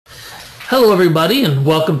Hello everybody and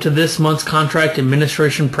welcome to this month's Contract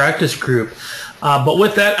Administration Practice Group. But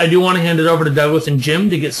with that, I do want to hand it over to Douglas and Jim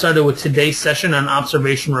to get started with today's session on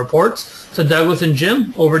observation reports. So Douglas and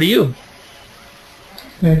Jim, over to you.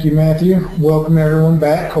 Thank you, Matthew. Welcome everyone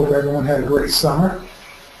back. Hope everyone had a great summer.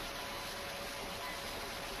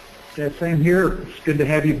 Yeah, same here. It's good to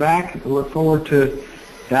have you back. I look forward to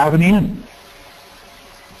diving in.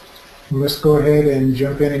 Let's go ahead and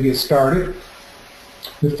jump in and get started.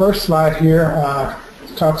 The first slide here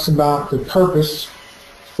talks about the purpose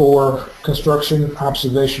for construction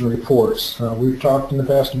observation reports. We've talked in the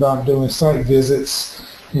past about doing site visits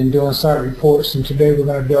and doing site reports, and today we're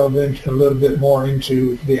going to delve into a little bit more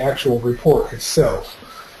into the actual report itself.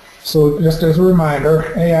 So just as a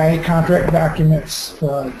reminder, AIA contract documents,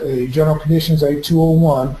 the General Conditions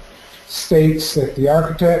A201 states that the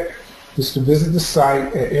architect is to visit the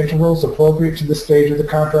site at intervals appropriate to the stage of the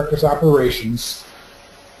contractor's operations,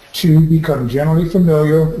 to become generally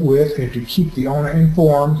familiar with and to keep the owner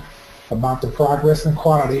informed about the progress and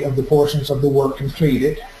quality of the portions of the work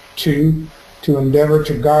completed, to endeavor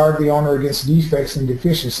to guard the owner against defects and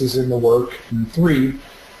deficiencies in the work, and 3,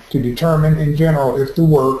 to determine in general if the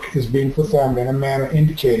work is being performed in a manner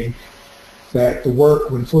indicating that the work,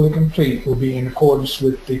 when fully complete, will be in accordance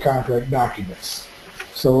with the contract documents.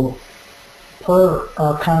 So, per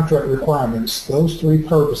our contract requirements, those 3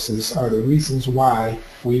 purposes are the reasons why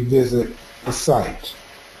we visit the site.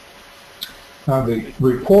 Now, the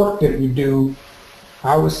report that we do,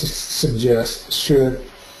 I would suggest, should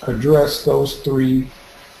address those 3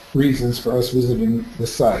 reasons for us visiting the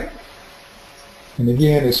site. And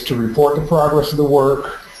again, it's to report the progress of the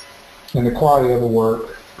work and the quality of the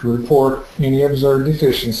work, to report any observed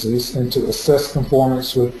deficiencies, and to assess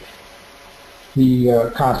conformance with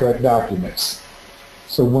the contract documents.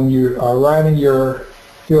 So when you are writing your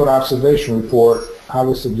field observation report, I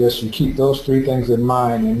would suggest you keep those 3 things in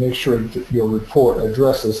mind and make sure that your report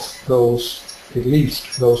addresses those, at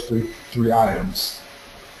least those three items.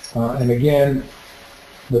 And again,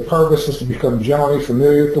 the purpose is to become generally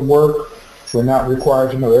familiar with the work. We're not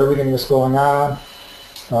required to know everything that's going on.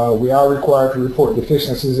 We are required to report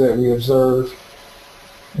deficiencies that we observe,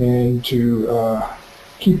 and to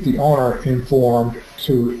keep the owner informed,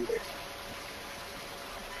 to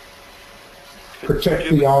protect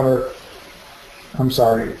the owner,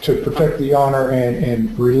 to protect the owner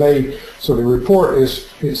and relay. So the report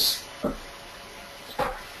is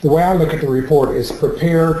the way I look at the report is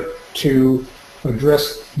prepared to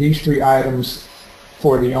address these 3 items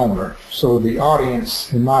for the owner. So the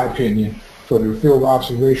audience, in my opinion, for the field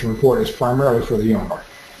observation report is primarily for the owner.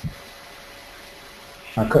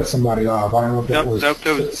 I cut somebody off. I don't know if that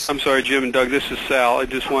was... I'm sorry, Jim and Doug. This is Sal. I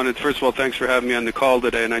just wanted, first of all, thanks for having me on the call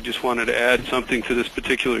today, and I just wanted to add something to this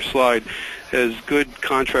particular slide. As good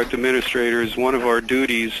contract administrators, one of our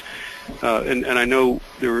duties, and I know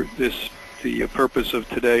the purpose of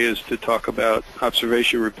today is to talk about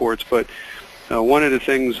observation reports, but one of the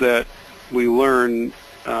things that we learn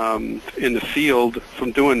in the field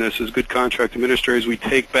from doing this as good contract administrators, we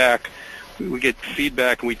get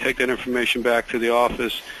feedback and we take that information back to the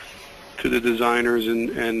office, to the designers and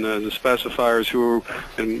the specifiers who are,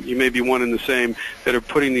 and you may be one and the same, that are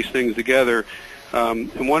putting these things together.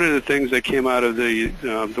 And one of the things that came out of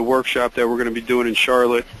the workshop that we're going to be doing in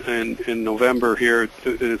Charlotte in November here,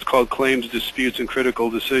 it's called Claims, Disputes, and Critical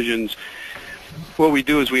Decisions. What we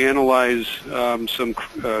do is we analyze some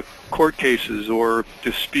court cases or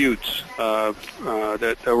disputes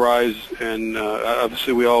that arise, and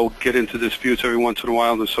obviously we all get into disputes every once in a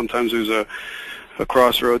while, and sometimes there's a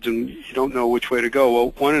crossroads and you don't know which way to go.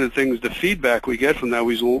 Well, one of the things, the feedback we get from that,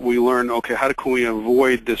 we learn, okay, how can we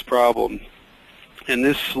avoid this problem? And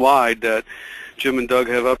this slide that Jim and Doug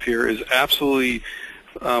have up here is absolutely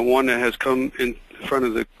one that has come in front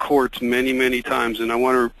of the courts many, many times, and I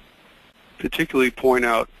want to particularly point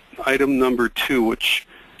out item number 2, which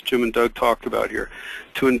Jim and Doug talked about here,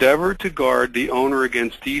 to endeavor to guard the owner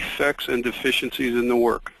against defects and deficiencies in the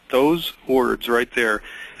work. Those words right there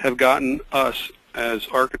have gotten us as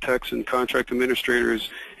architects and contract administrators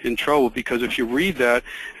in trouble, because if you read that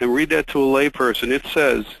and read that to a layperson, it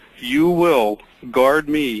says, you will guard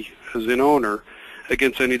me as an owner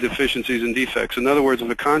against any deficiencies and defects. In other words, if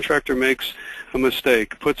a contractor makes a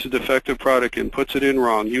mistake, puts a defective product in, puts it in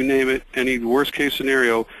wrong, you name it, any worst case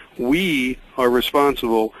scenario, we are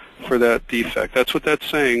responsible for that defect. That's what that's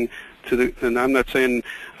saying to the, and I'm not saying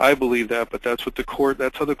I believe that, but that's what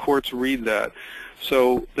that's how the courts read that.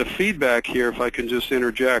 So the feedback here, if I can just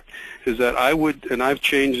interject, is that I would, and I've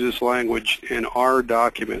changed this language in our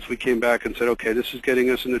documents. We came back and said, okay, this is getting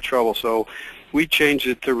us into trouble. So we changed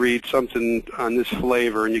it to read something on this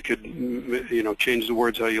flavor, and you could, change the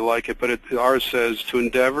words how you like it, but ours says to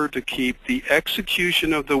endeavor to keep the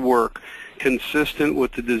execution of the work consistent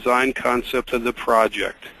with the design concept of the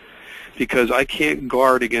project, because I can't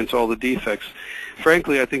guard against all the defects.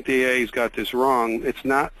 Frankly, I think the AA's got this wrong. It's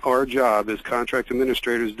not our job as contract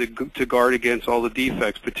administrators to guard against all the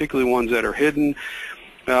defects, particularly ones that are hidden.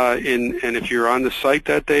 And if you're on the site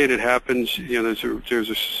that day and it happens, there's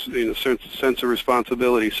a sense of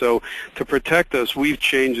responsibility. So to protect us, we've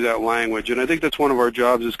changed that language, and I think that's one of our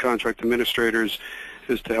jobs as contract administrators,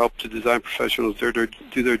 is to help the design professionals do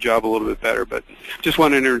their job a little bit better. But just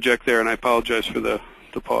want to interject there, and I apologize for the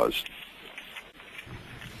pause.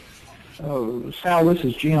 Sal, this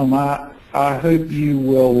is Jim. I hope you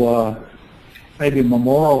will maybe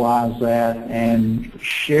memorialize that and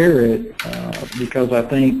share it, because I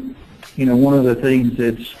think, one of the things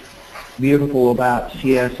that's beautiful about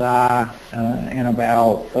CSI and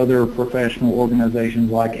about other professional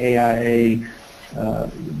organizations like AIA,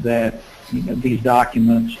 that these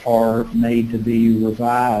documents are made to be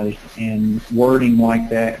revised, and wording like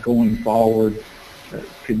that going forward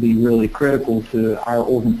could be really critical to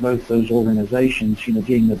both those organizations,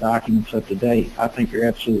 getting the documents up to date. I think you're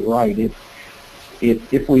absolutely right.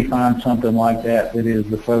 If we find something like that is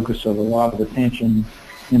the focus of a lot of attention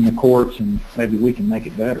in the courts, and maybe we can make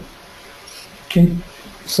it better.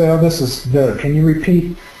 Sal, this is Doug. Can you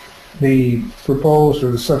repeat the proposed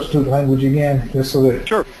or the substitute language again, just so that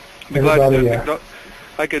sure. everybody...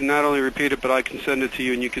 I can not only repeat it, but I can send it to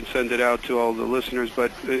you, and you can send it out to all the listeners.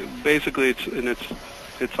 But basically,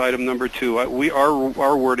 it's item number 2.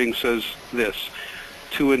 Our wording says this: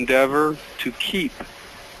 to endeavor to keep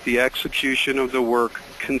the execution of the work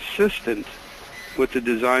consistent with the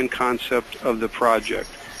design concept of the project.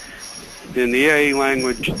 In the AIA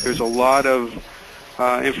language, there's a lot of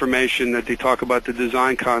information that they talk about the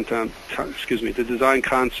design the design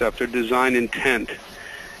concept or design intent,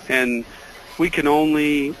 and we can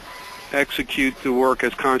only execute the work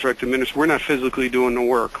as contract administrators. We're not physically doing the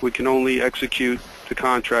work. We can only execute the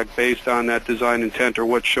contract based on that design intent, or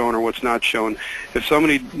what's shown or what's not shown. If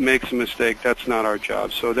somebody makes a mistake, that's not our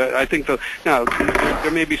job. So I think now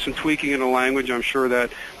there may be some tweaking in the language. I'm sure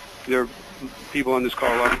that there are people on this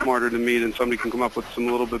call a lot smarter than me, than somebody can come up with some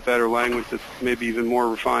little bit better language that's maybe even more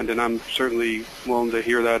refined, and I'm certainly willing to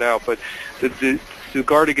hear that out. But to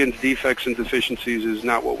guard against defects and deficiencies is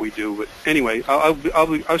not what we do. But anyway,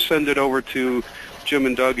 I'll send it over to Jim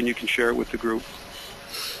and Doug, and you can share it with the group.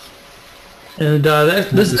 And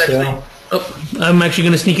this is actually, I'm actually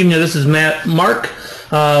going to sneak in here. This is Mark.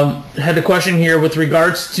 Had a question here with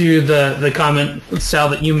regards to the comment, Sal,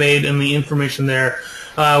 that you made and the information there.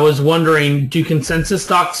 I was wondering, do consensus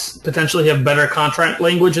docs potentially have better contract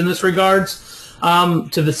language in this regards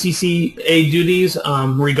to the CCA duties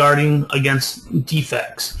regarding against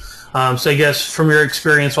defects? So I guess from your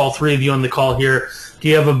experience, all three of you on the call here, do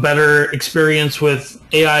you have a better experience with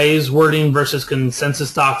AIA's wording versus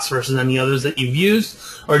consensus docs versus any others that you've used,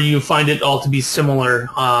 or do you find it all to be similar,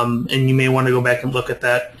 and you may want to go back and look at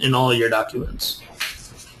that in all of your documents?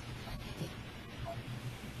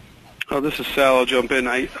 Oh, this is Sal. I'll jump in.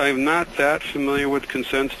 I'm not that familiar with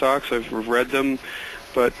consent docs. I've read them,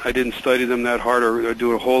 but I didn't study them that hard or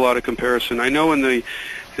do a whole lot of comparison. I know in the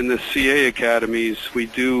CA academies we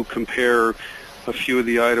do compare a few of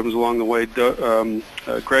the items along the way.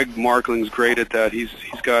 Greg Markling's great at that. He's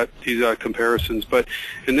got comparisons. But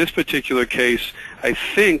in this particular case, I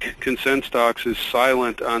think consent docs is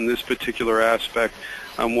silent on this particular aspect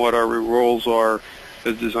on what our roles are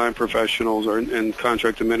as design professionals and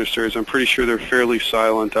contract administrators. I'm pretty sure they're fairly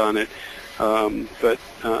silent on it. And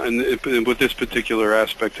with this particular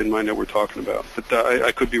aspect in mind that we're talking about. But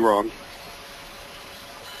I could be wrong.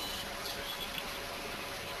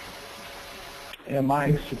 Yeah, my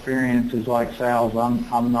experience is like Sal's.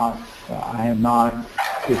 I have not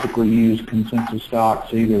typically used consensus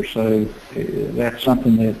docs either, so that's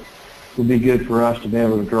something that would be good for us to be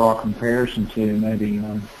able to draw a comparison to, maybe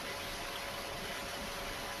in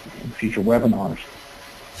future webinars.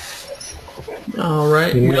 All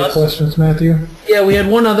right. Any other questions, Matthew? Yeah, we had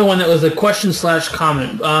one other one that was a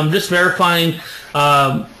question/comment. Just verifying,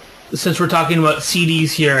 since we're talking about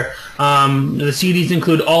CDs here, the CDs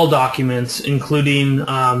include all documents, including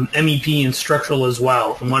MEP and structural as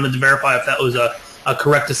well. I wanted to verify if that was a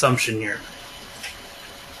correct assumption here.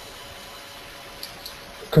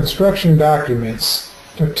 Construction documents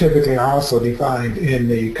are typically also defined in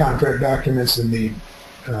the contract documents and the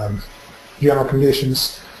general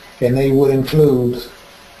conditions, and they would include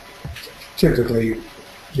typically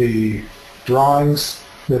the drawings,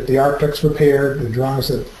 that the architects prepared, the drawings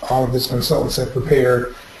that all of his consultants have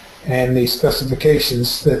prepared, and the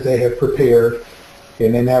specifications that they have prepared,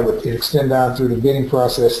 and then that would extend down through the bidding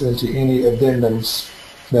process into any addendums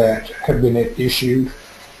that have been issued.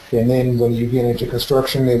 And then when you get into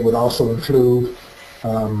construction, it would also include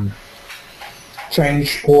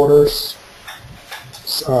change orders,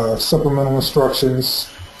 supplemental instructions,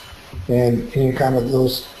 and any kind of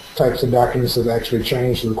those types of documents that actually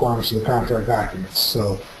change the requirements of the contract documents.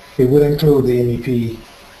 So it would include the MEP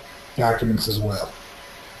documents as well.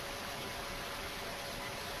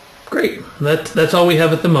 Great. That's all we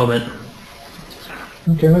have at the moment.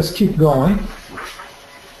 Okay, let's keep going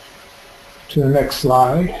to the next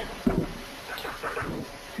slide.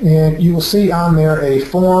 And you will see on there a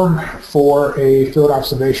form for a field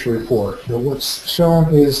observation report. Now, what's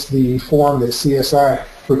shown is the form that CSI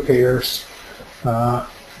prepares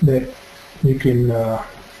that you can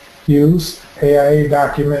use. AIA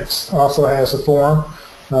Documents also has a form.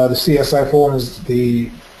 The CSI form is the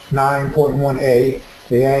 9.1A.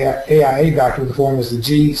 The AIA document form is the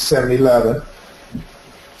G711.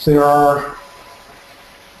 So there are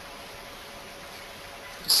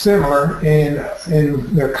similar in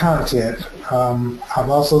their content. I've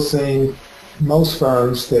also seen most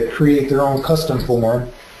firms that create their own custom form,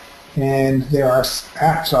 and there are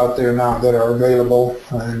apps out there now that are available,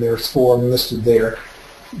 and there's 4 listed there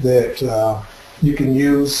that you can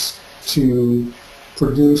use to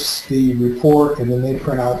produce the report, and then they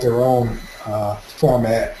print out their own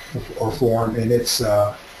format or form, and it's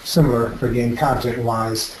similar, again,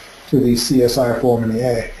 content-wise, to the CSI form and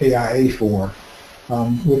the AIA form.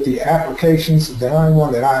 With the applications, the only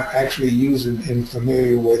one that I've actually used and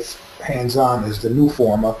familiar with hands-on is the new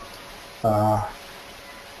Forma. I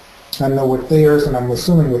know with theirs, and I'm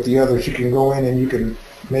assuming with the others, you can go in and you can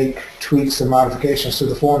make tweaks and modifications to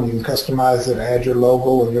the form. You can customize it, add your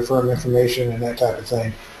logo and your firm information and that type of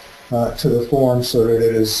thing to the form so that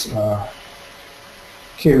it is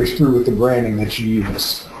carries through with the branding that you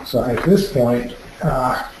use. So at this point,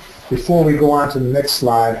 before we go on to the next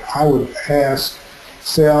slide, I would ask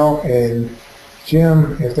Sal and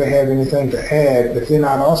Jim if they have anything to add, but then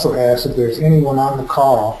I'd also ask if there's anyone on the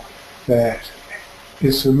call that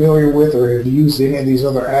is familiar with or have used any of these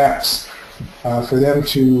other apps for them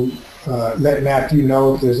to let Matthew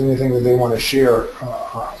know if there's anything that they want to share.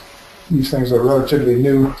 These things are relatively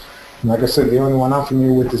new. And like I said, the only one I'm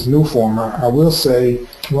familiar with is new Forma. I will say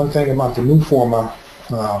one thing about the new Forma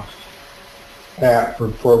app or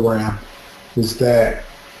program is that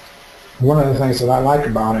one of the things that I like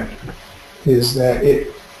about it is that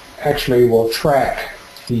it actually will track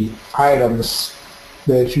the items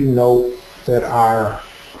that you know that are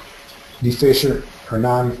deficient or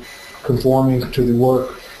non-conforming to the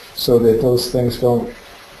work, so that those things don't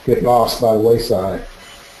get lost by the wayside.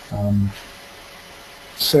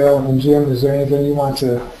 Sal and Jim, is there anything you want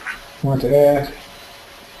to add?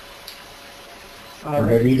 Or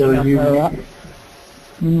have either of you?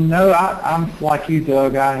 No, I'm like you,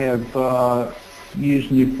 Doug. I have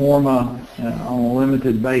used new Forma on a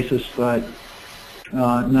limited basis, but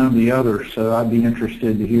none of the others. So I'd be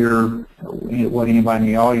interested to hear what anybody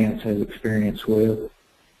in the audience has experience with.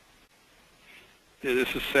 Yeah,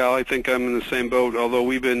 this is Sal. I think I'm in the same boat. Although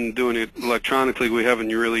we've been doing it electronically, we haven't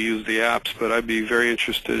really used the apps, but I'd be very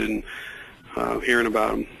interested in hearing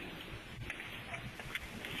about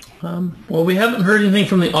them. Well, we haven't heard anything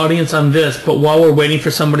from the audience on this, but while we're waiting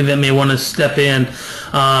for somebody that may want to step in,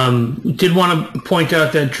 did want to point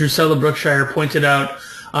out that Drusilla Brookshire pointed out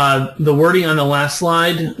the wording on the last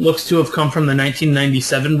slide looks to have come from the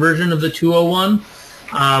 1997 version of the 201.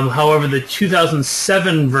 However, the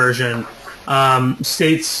 2007 version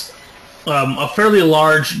states a fairly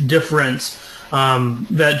large difference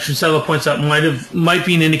that Drusilla points out might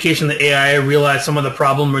be an indication that AIA realized some of the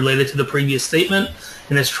problem related to the previous statement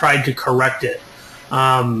and has tried to correct it.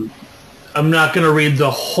 I'm not going to read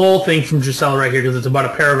the whole thing from Drusilla right here because it's about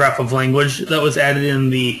a paragraph of language that was added in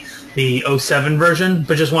the 07 version,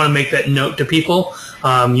 but just want to make that note to people.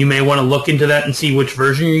 You may want to look into that and see which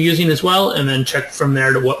version you're using as well, and then check from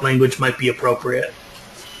there to what language might be appropriate.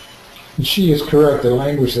 She is correct. The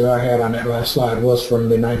language that I had on that last slide was from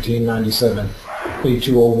the 1997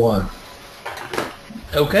 P201.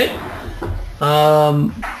 Okay.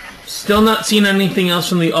 Still not seeing anything else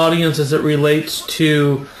from the audience as it relates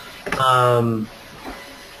to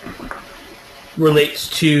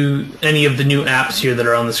any of the new apps here that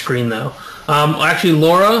are on the screen, though. Actually,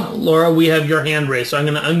 Laura, we have your hand raised, so I'm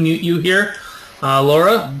going to unmute you here.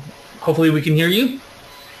 Laura, hopefully we can hear you.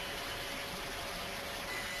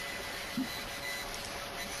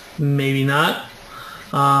 Maybe not.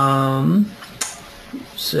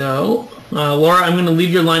 So, Laura, I'm going to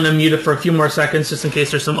leave your line unmuted for a few more seconds just in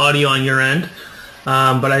case there's some audio on your end.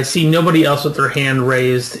 But I see nobody else with their hand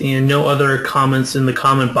raised and no other comments in the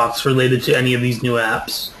comment box related to any of these new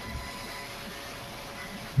apps.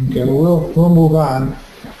 Okay, we'll move on.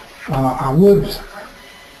 I would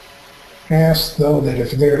ask, though, that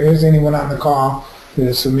if there is anyone on the call that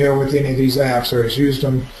is familiar with any of these apps or has used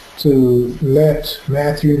them, to let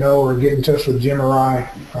Matthew know or get in touch with Jim or I.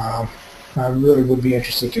 I really would be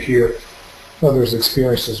interested to hear others'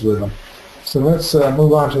 experiences with them. So let's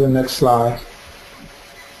move on to the next slide.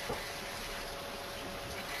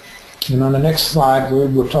 And on the next slide, we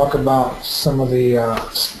will talk about some of the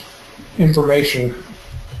information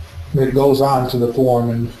that goes on to the form.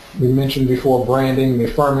 And we mentioned before branding, the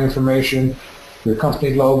firm information, your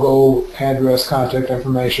company logo, address, contact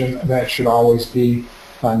information. That should always be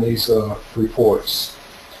on these reports.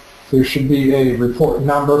 There should be a report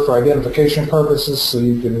number for identification purposes so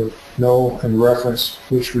you can know and reference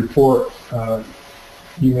which report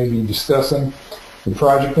you may be discussing. The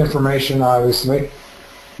project information, obviously,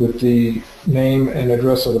 with the name and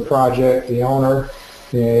address of the project, the owner,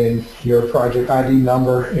 and your project ID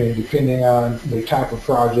number, and depending on the type of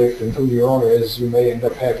project and who your owner is, you may end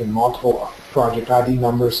up having multiple project ID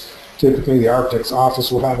numbers. Typically, the architect's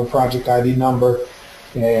office will have a project ID number,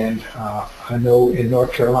 and I know in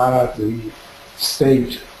North Carolina, the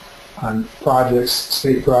state on projects,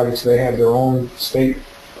 state projects, they have their own state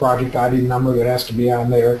project ID number that has to be on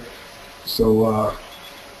there. So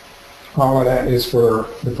all of that is for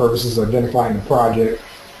the purposes of identifying the project.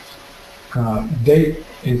 Date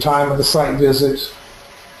and time of the site visit,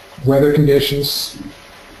 weather conditions,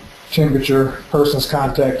 temperature, persons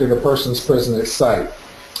contacted, or persons present at site.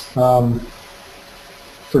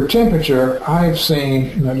 For temperature, I've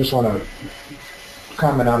seen, and I just want to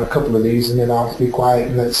comment on a couple of these and then I'll be quiet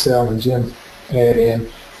and let Sal and Jim add in.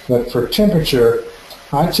 But for temperature,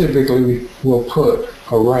 I typically will put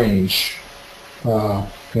a range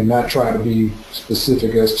and not try to be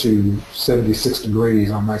specific as to 76 degrees.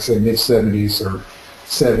 I might say mid-70s or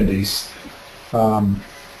 70s.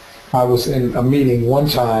 I was in a meeting one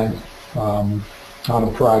time on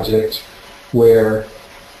a project where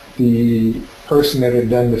the person that had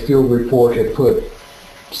done the field report had put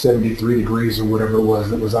 73 degrees or whatever it was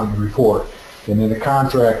that was on the report. And then the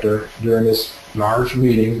contractor, during this large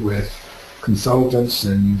meeting with consultants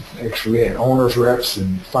and actually had owners reps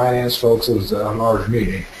and finance folks, it was a large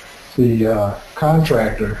meeting. The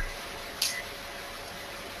contractor,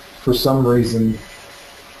 for some reason,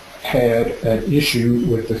 had an issue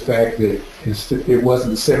with the fact that it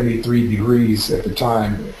wasn't 73 degrees at the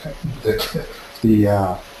time that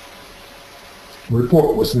the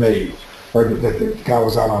report was made, or that the guy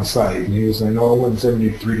was out on site, and he was saying, no, it wasn't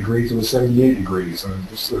 73 degrees, it was 78 degrees. And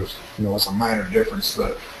it's a minor difference,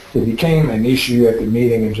 but it became an issue at the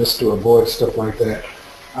meeting, and just to avoid stuff like that,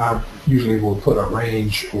 I usually will put a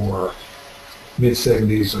range or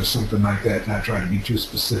mid-70s or something like that, not trying to be too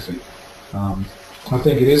specific. I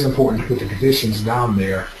think it is important to put the conditions down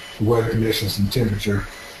there, the weather conditions and temperature.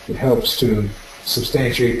 It helps to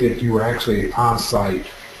substantiate that you were actually on site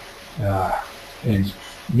and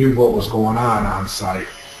knew what was going on site,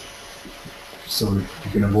 so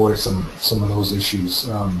you can avoid some of those issues.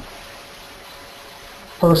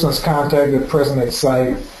 Persons contacted present at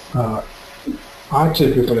site, I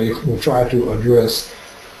typically will try to address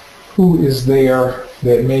who is there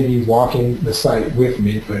that may be walking the site with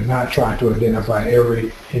me, but not try to identify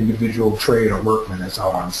every individual trade or workman that's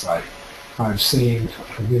out on site. I've seen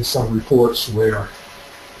in some reports where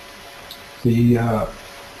the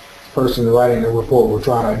person writing the report will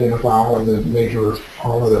try to identify all of the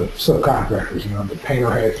subcontractors. The painter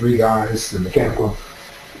had 3 guys, the mechanical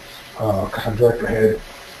contractor had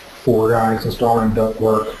 4 guys installing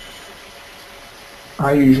ductwork.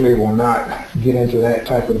 I usually will not get into that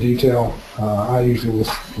type of detail. I usually will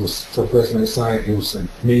for present at site, it was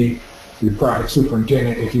me, the project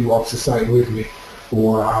superintendent, if he walks the site with me,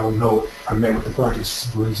 or I will note I met with the project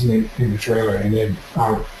superintendent in the trailer, and then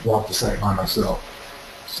I'll walk the site by myself.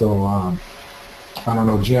 So I don't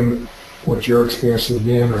know, Jim, what your experience has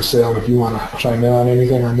been, or Sal, if you want to chime in on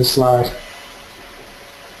anything on this slide.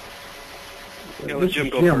 Yeah, let Jim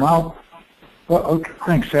go first. Well, okay,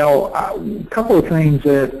 thanks, Sal. A couple of things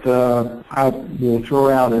that I will throw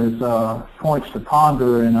out as points to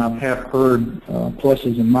ponder, and I have heard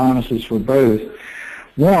pluses and minuses for both.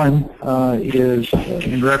 One is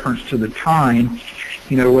in reference to the time,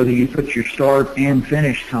 whether you put your start and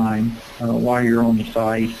finish time while you're on the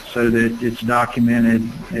site, so that it's documented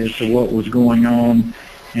as to what was going on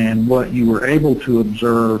and what you were able to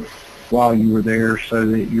observe while you were there, so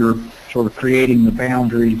that you're sort of creating the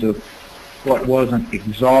boundaries of what wasn't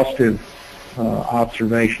exhaustive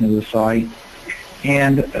observation of the site,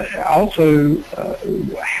 and also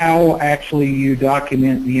how actually you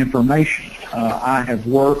document the information. I have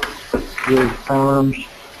worked with firms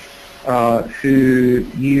who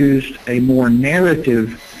used a more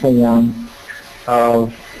narrative form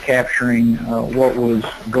of capturing what was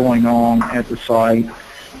going on at the site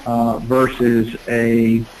versus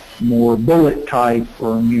a more bullet type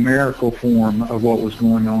or numerical form of what was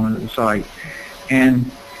going on at the site.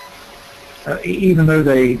 And even though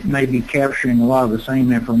they may be capturing a lot of the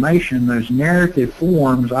same information, those narrative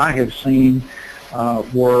forms I have seen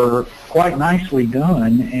were quite nicely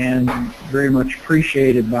done and very much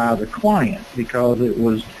appreciated by the client, because it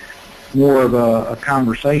was more of a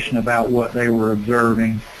conversation about what they were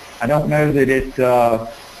observing. I don't know that it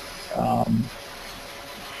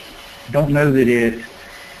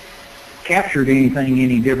captured anything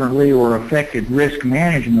any differently or affected risk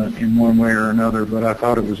management in one way or another, but I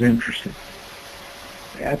thought it was interesting.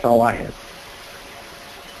 That's all I had.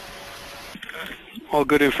 All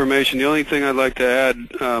good information. The only thing I'd like to add,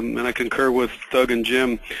 and I concur with Doug and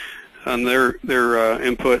Jim on their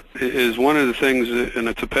input, is one of the things, and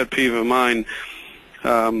it's a pet peeve of mine,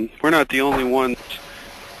 we're not the only ones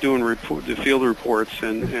doing the field reports,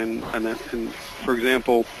 and for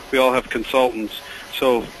example, we all have consultants.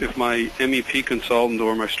 So if my MEP consultant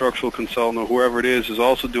or my structural consultant or whoever it is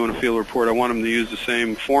also doing a field report, I want them to use the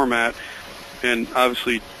same format, and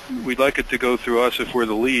obviously we'd like it to go through us if we're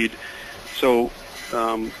the lead. So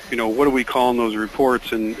you know, what do we call in those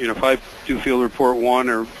reports? And you know, if I do field report 1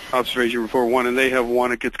 or observation report 1 and they have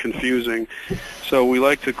one, it gets confusing. So we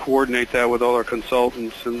like to coordinate that with all our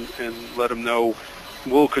consultants and let them know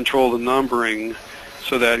we'll control the numbering,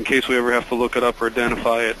 so that in case we ever have to look it up or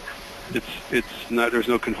identify it, it's not, there's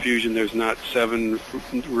no confusion. There's not 7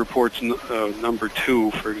 reports number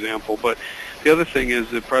 2, for example. But the other thing is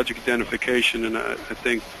the project identification, and I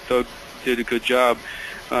think Doug did a good job.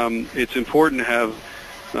 It's important to have,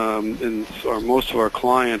 and most of our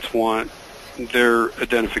clients want their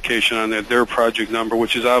identification on their project number,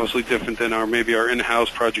 which is obviously different than maybe our in-house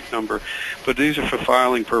project number. But these are for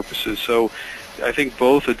filing purposes. So I think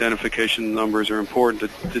both identification numbers are important,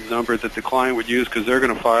 the number that the client would use, because they're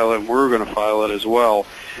going to file it and we're going to file it as well.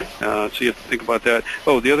 So you have to think about that.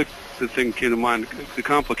 Oh, the other thing came to mind, the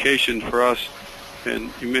complication for us,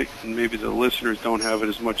 and maybe the listeners don't have it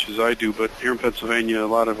as much as I do, but here in Pennsylvania, a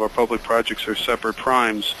lot of our public projects are separate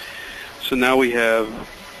primes. So now we have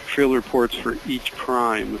field reports for each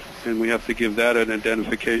prime, and we have to give that an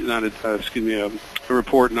identification, a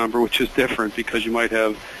report number, which is different, because you might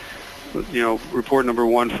have, you know, report number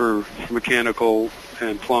 1 for mechanical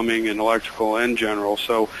and plumbing and electrical and general.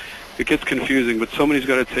 So it gets confusing, but somebody's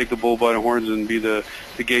got to take the bull by the horns and be the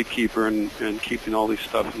gatekeeper and keeping all these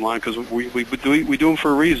stuff in line, because we do them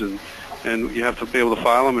for a reason, and you have to be able to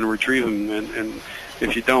file them and retrieve them, and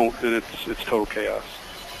if you don't, then it's total chaos.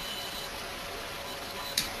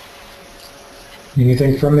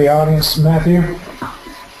 Anything from the audience, Matthew?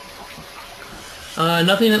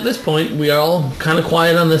 Nothing at this point. We are all kind of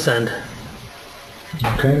quiet on this end.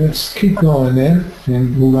 Okay, let's keep going then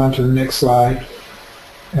and move on to the next slide.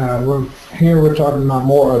 We're talking about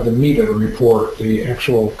more of the meat of the report, the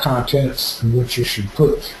actual contents and what you should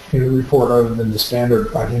put in the report other than the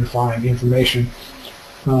standard identifying information.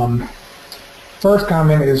 First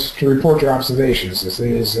comment is to report your observations. This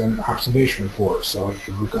is an observation report, so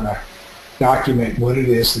you're going to document what it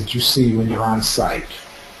is that you see when you're on site.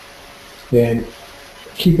 Then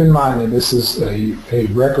keep in mind that this is a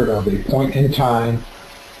record of a point in time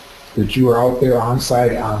that you are out there on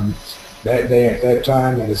site on that day at that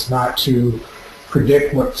time, and it's not to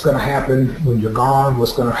predict what's going to happen when you're gone,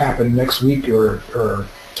 what's going to happen next week or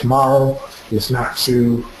tomorrow. It's not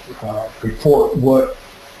to report what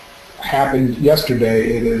happened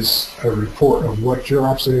yesterday. It is a report of what your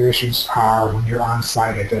observations are when you're on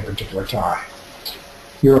site at that particular time.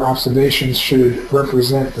 Your observations should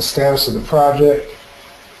represent the status of the project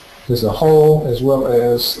as a whole, as well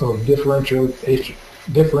as different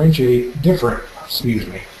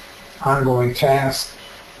ongoing tasks.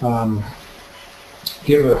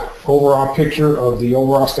 Give an overall picture of the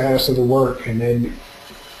overall status of the work, and then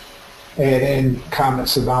add in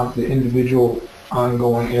comments about the individual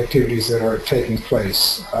ongoing activities that are taking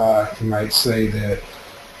place. You might say that,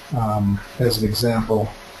 as an example,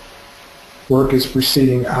 work is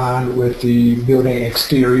proceeding on with the building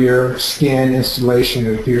exterior skin installation.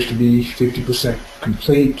 It appears to be 50%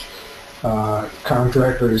 complete.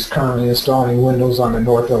 Contractor is currently installing windows on the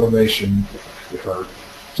north elevation,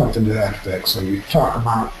 something to that effect. So you talk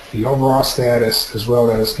about the overall status as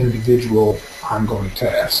well as individual ongoing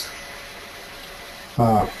tasks.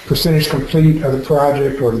 Percentage complete of the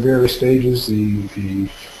project or the various stages. The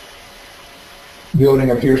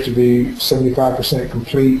building appears to be 75%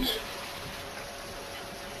 complete.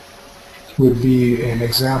 Would be an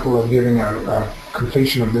example of giving a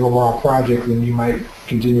completion of the overall project. Then you might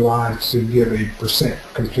continue on to give a percent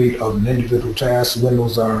complete of an individual task.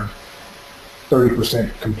 Windows are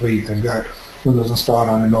 30% complete and got windows installed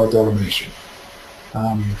on the north elevation.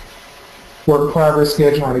 Work progress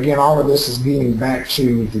schedule, and again, all of this is getting back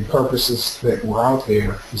to the purposes that were out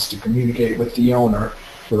there, is to communicate with the owner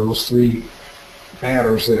for those three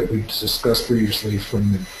matters that we discussed previously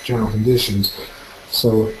from the general conditions.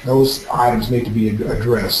 So those items need to be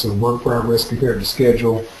addressed. So work progress compared to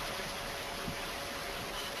schedule.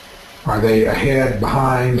 Are they ahead,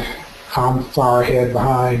 behind? How far ahead,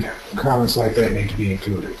 behind? Comments like that need to be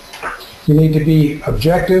included. You need to be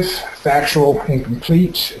objective, factual, and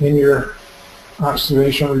complete in your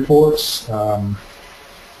observation reports.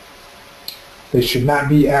 They should not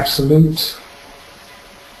be absolute.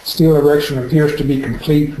 Steel erection appears to be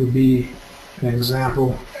complete would be an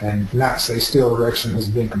example, and not say steel erection has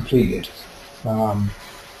been completed.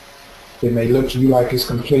 It may look to you like it's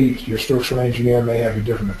complete. Your structural engineer may have a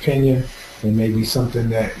different opinion. It may be something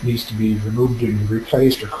that needs to be removed and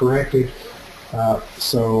replaced or corrected.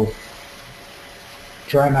 So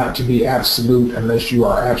try not to be absolute unless you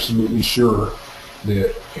are absolutely sure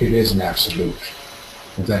that it is an absolute,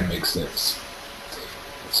 if that makes sense.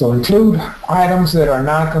 So include items that are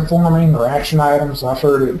non-conforming or action items. I've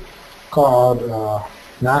heard it called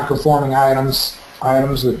non-conforming items,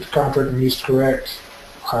 items that the contractor needs to correct,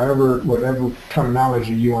 however, whatever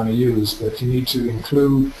terminology you want to use, but you need to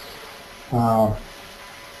include your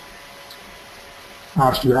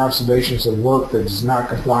observations of work that does not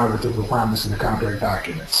comply with the requirements in the contract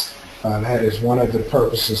documents. That is one of the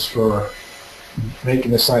purposes for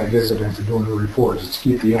making the site visit and for doing the reports, is to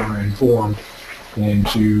keep the owner informed and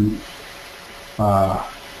to,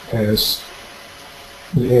 as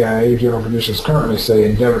the AIA general conditions currently say,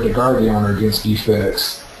 endeavor to guard the owner against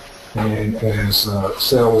defects, and as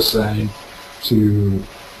Sal was saying, to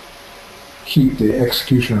keep the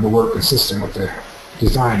execution of the work consistent with the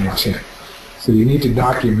design intent. So you need to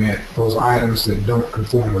document those items that don't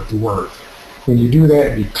conform with the work. When you do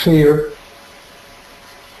that, be clear,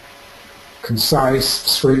 concise,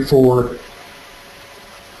 straightforward,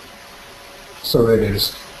 so that it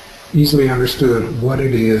is easily understood what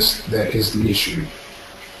it is that is the issue.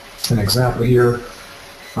 An example here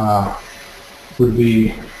would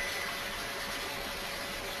be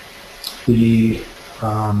the,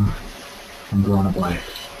 I'm drawing a blank.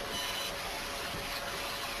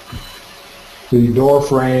 The door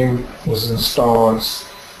frame was installed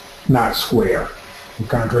not square. The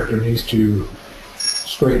contractor needs to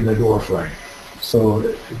straighten the door frame.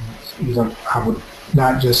 So I would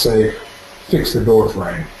not just say fix the door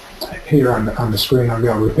frame. Here on the screen I've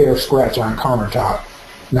got repair scratch on countertop,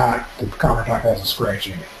 not the countertop has a scratch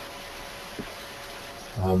in it.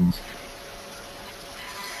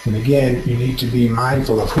 And again, you need to be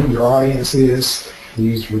mindful of who your audience is.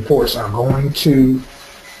 These reports are going to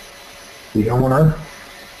the owner,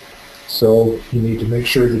 so you need to make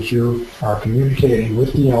sure that you are communicating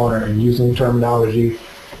with the owner and using terminology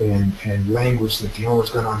and language that the owner is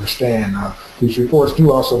going to understand. Now, these reports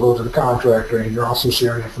do also go to the contractor, and you're also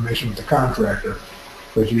sharing information with the contractor,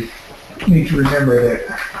 but you need to remember that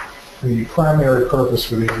the primary purpose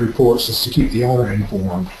for these reports is to keep the owner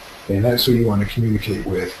informed, and that's who you want to communicate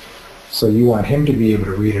with. So you want him to be able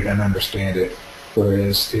to read it and understand it,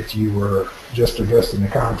 whereas if you were just addressing the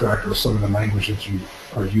contractor, some of the language that you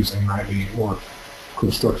are using might be more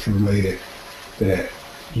construction related that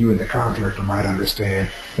you and the contractor might understand,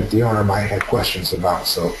 that the owner might have questions about.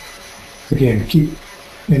 So again, keep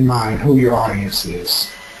in mind who your audience is.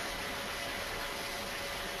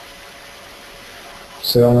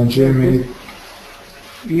 Sal and Jim,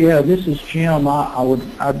 Yeah, this is Jim.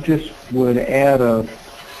 I just would add a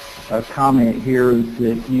comment here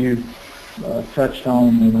that you touched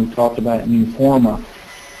on when we talked about new forma.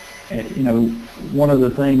 You know, one of the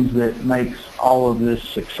things that makes all of this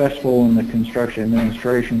successful in the construction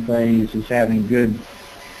administration phase is having good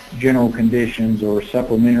general conditions or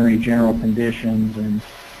supplementary general conditions, and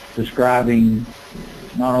describing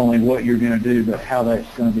not only what you're going to do but how that's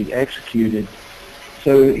going to be executed.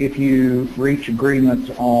 So if you reach agreements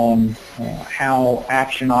on how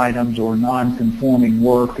action items or non-conforming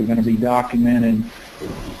work are going to be documented,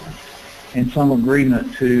 and some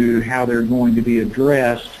agreement to how they're going to be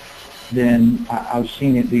addressed, then I've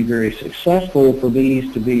seen it be very successful for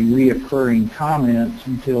these to be reoccurring comments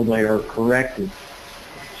until they are corrected.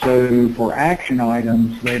 So for action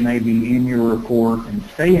items, they may be in your report and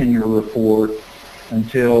stay in your report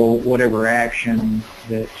until whatever action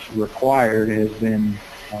that's required has been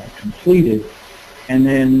completed. And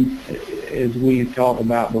then, as we've talked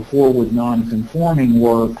about before with non-conforming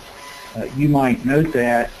work, you might note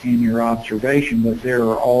that in your observation, but there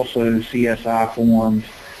are also CSI forms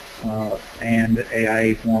and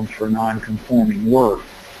AIA forms for non-conforming work.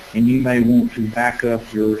 And you may want to back up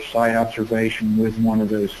your site observation with one of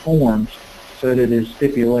those forms so that it's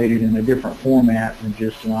stipulated in a different format than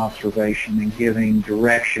just an observation and giving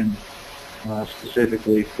direction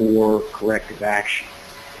specifically for corrective action.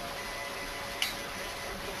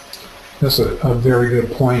 That's a very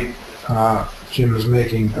good point Jim is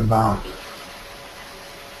making about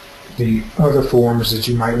the other forms that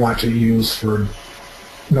you might want to use for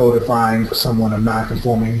notifying someone of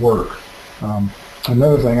non-conforming work.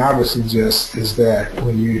 Another thing I would suggest is that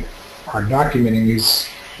when you are documenting these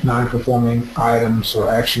non-conforming items or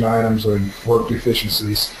action items or work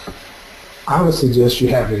deficiencies, I would suggest you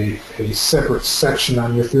have a separate section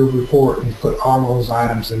on your field report and put all those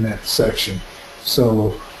items in that section.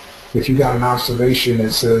 So if you got an observation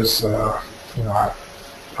that says, a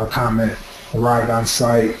comment, arrived on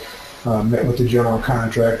site, met with the general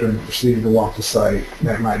contractor and proceeded to walk the site,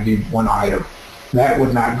 that might be one item. That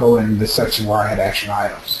would not go in the section where I had action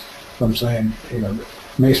items. So I'm saying,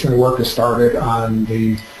 masonry work has started on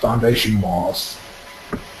the foundation walls.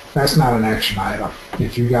 That's not an action item.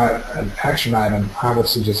 If you got an action item, I would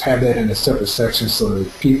suggest have that in a separate section so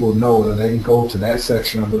that people know that they can go to that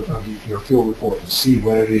section of your field report and see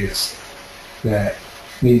what it is that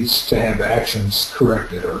needs to have the actions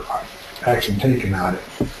corrected or action taken on it.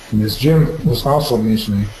 And as Jim was also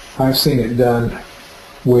mentioning, I've seen it done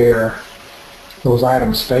where those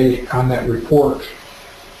items stay on that report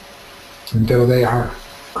until they are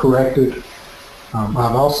corrected. I've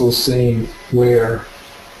also seen where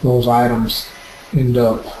those items end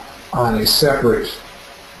up on a separate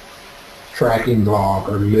tracking log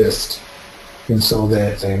or list, and so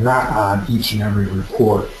that they're not on each and every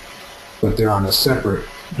report, but they're on a separate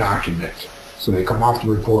document. So they come off the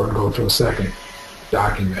report and go to a second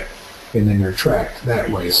document, and then they're tracked that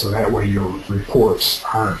way. So that way your reports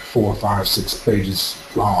aren't 4, 5, 6 pages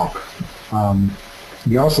long.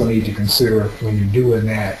 You also need to consider when you're doing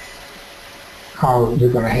that how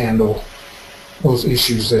you're going to handle those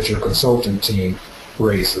issues that your consultant team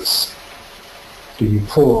raises. Do you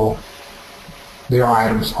pull their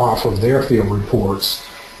items off of their field reports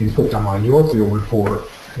and put them on your field report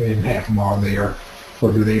and have them all there,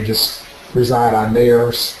 or do they just reside on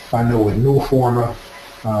theirs? I know with new forma,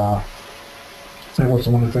 that was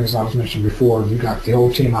one of the things I was mentioning before. You got the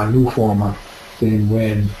whole team on new forma, then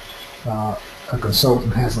when a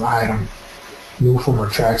consultant has an item, new forma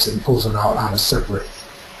tracks it and pulls it out on a separate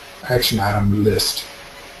action item list,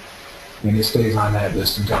 and it stays on that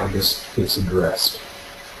list until it gets addressed.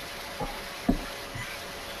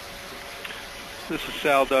 This is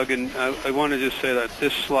Sal Duggan. I want to just say that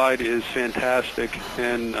this slide is fantastic,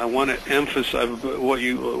 and I want to emphasize the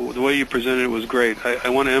way you presented it was great. I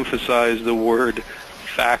want to emphasize the word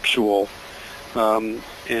factual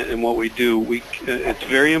in what we do. It's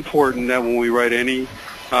very important that when we write any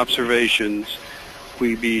observations,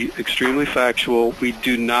 we be extremely factual. We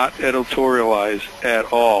do not editorialize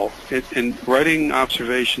at all. And writing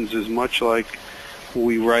observations is much like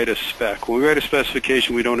we write a spec. When we write a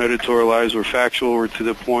specification, we don't editorialize. We're factual. We're to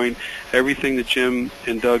the point. Everything that Jim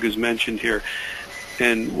and Doug has mentioned here.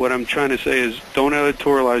 And what I'm trying to say is don't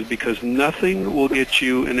editorialize, because nothing will get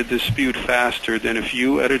you in a dispute faster than if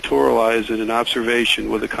you editorialize in an observation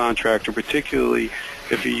with a contractor, particularly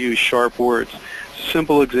if you use sharp words.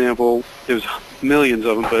 Simple example, there's millions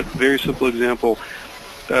of them, but very simple example.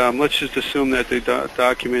 Let's just assume that the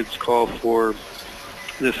documents call for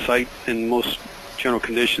this site, in most general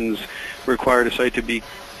conditions, require the site to be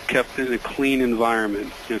kept in a clean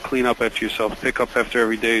environment. Clean up after yourself, pick up after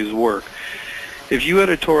every day's work. If you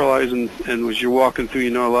editorialize and as you're walking through,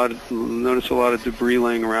 notice a lot of debris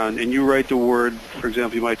laying around, and you write the word, for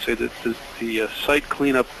example, you might say that the site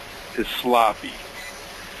cleanup is sloppy.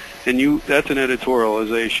 And that's an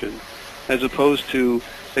editorialization, as opposed to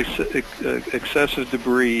excessive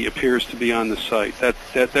debris appears to be on the site. That's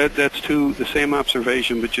the same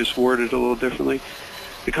observation, but just worded a little differently.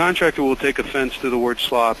 The contractor will take offense to the word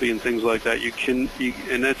sloppy and things like that.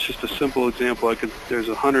 And that's just a simple example. There's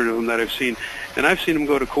 100 of them that I've seen, and I've seen them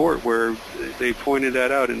go to court where they pointed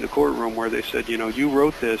that out in the courtroom, where they said, you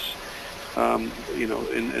wrote this,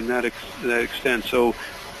 in that extent. So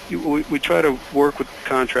we try to work with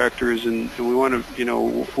contractors, and we want to, you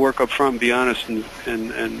know, work up front and be honest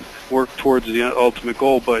and work towards the ultimate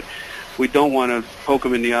goal, but we don't want to poke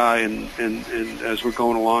them in the eye and as we're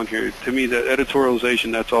going along here. To me, the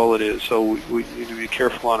editorialization, that's all it is. So we need to be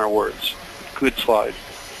careful on our words. Good slide.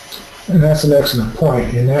 And that's an excellent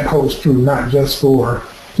point, and that holds true not just for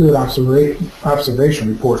field observation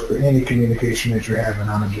reports, but any communication that you're having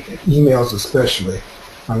on emails especially.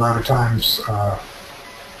 A lot of times,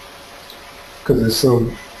 because it's so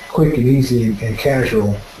quick and easy and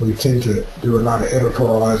casual, we tend to do a lot of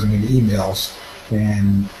editorializing in emails.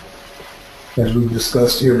 And as we've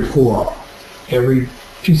discussed here before, every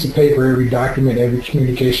piece of paper, every document, every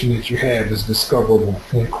communication that you have is discoverable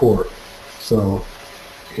in court. So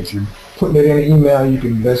if you're putting it in an email, you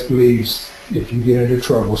can best believe if you get into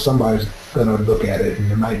trouble, somebody's going to look at it, and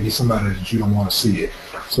there might be somebody that you don't want to see it.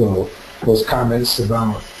 So those comments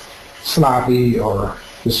about sloppy or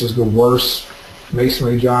this is the worst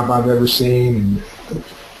masonry job I've ever seen, and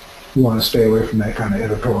you want to stay away from that kind of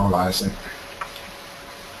editorializing.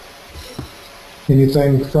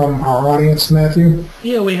 Anything from our audience, Matthew?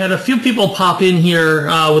 Yeah, we had a few people pop in here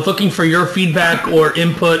with looking for your feedback or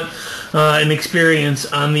input and experience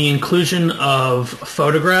on the inclusion of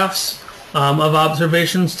photographs of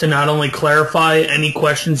observations to not only clarify any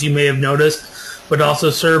questions you may have noticed, but also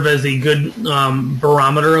serve as a good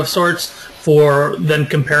barometer of sorts for then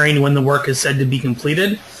comparing when the work is said to be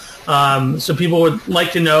completed. So people would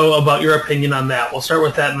like to know about your opinion on that. We'll start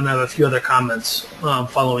with that and then have a few other comments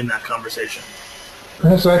following that conversation.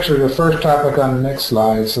 That's actually the first topic on the next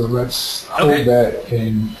slide, so let's hold that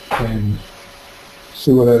and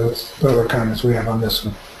see what other comments we have on this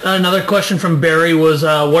one. Another question from Barry was,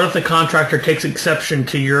 what if the contractor takes exception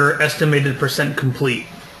to your estimated % complete?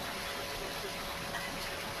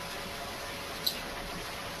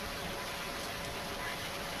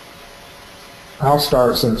 I'll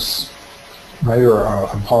start since maybe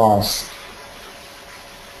a pause.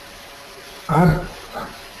 I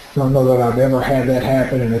don't know that I've ever had that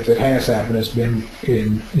happen, and if it has happened, it's been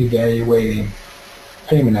in evaluating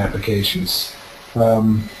payment applications.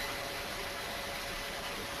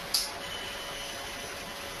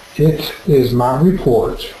 It is my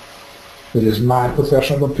report. It is my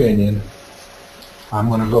professional opinion. I'm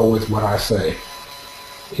going to go with what I say.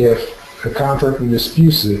 If the contractor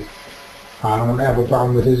disputes it, I don't have a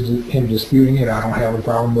problem with him disputing it. I don't have a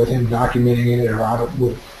problem with him documenting it, or I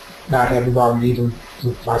would not have a problem even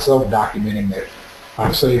with myself documenting it.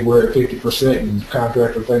 I say we're at 50% and the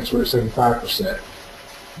contractor thinks we're at 75%.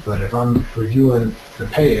 But if I'm reviewing the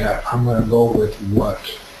pay app, I'm going to go with what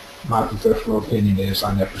my professional opinion is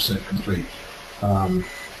on that % complete.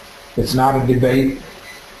 It's not a debate.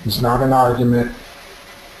 It's not an argument.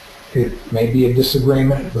 It may be a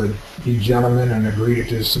disagreement, but be gentlemen and agree to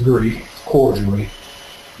disagree cordially,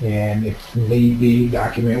 and if need be,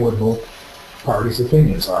 document what both parties'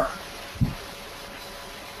 opinions are.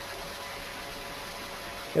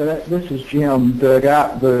 Yeah, this is Jim. Doug,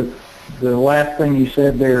 the last thing you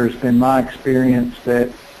said there has been my experience that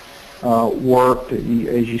worked.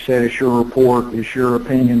 As you said, it's your report, it's your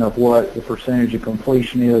opinion of what the percentage of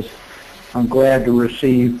completion is. I'm glad to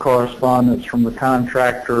receive correspondence from the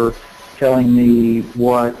contractor telling me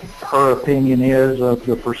what her opinion is of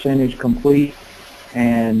the percentage complete,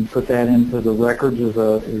 and put that into the records as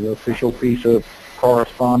an official piece of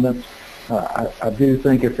correspondence. I do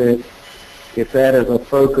think if that is a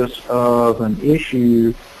focus of an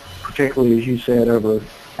issue, particularly as you said of an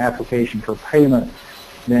application for payment,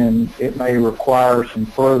 then it may require some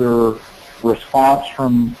further response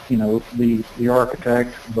from the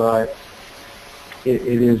architect, but it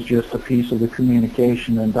is just a piece of the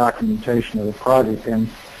communication and documentation of the project. And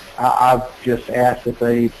I've just asked that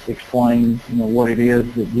they explain what it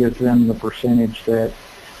is that gives them the percentage that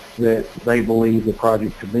they believe the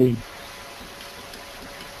project to be.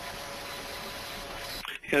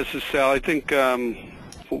 Yes, this is Sal. I think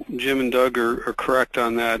Jim and Doug are correct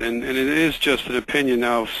on that, and it is just an opinion.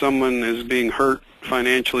 Now, if someone is being hurt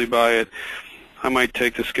financially by it, I might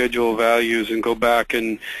take the schedule of values and go back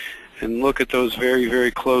and look at those very, very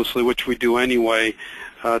closely, which we do anyway,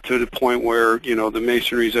 to the point where the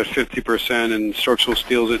masonry is at 50% and structural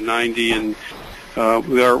steel is at 90, and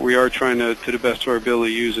we are trying to the best of our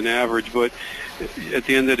ability, use an average. But at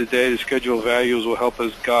the end of the day, the schedule of values will help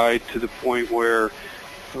us guide to the point where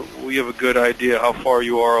we have a good idea how far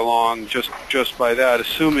you are along just by that,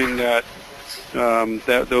 assuming that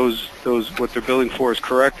that those what they're billing for is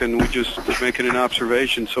correct, and we just making an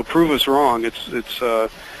observation. So prove us wrong. I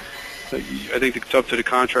think it's up to the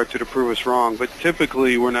contractor to prove us wrong, but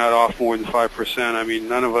typically we're not off more than 5%. I mean,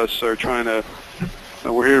 none of us are trying to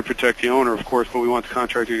we're here to protect the owner, of course, but we want the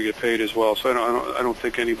contractor to get paid as well. So I don't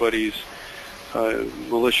think anybody's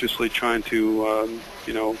maliciously trying to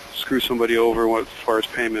screw somebody over as far as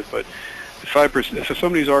payment. But 5%, if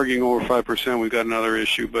somebody's arguing over 5%, we've got another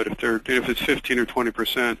issue. But if it's 15 or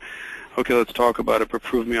 20%, okay, let's talk about it. But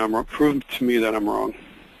prove to me that I'm wrong.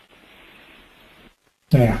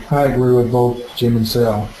 Yeah, I agree with both Jim and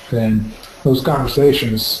Sal. And those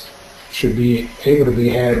conversations should be able to be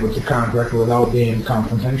had with the contractor without being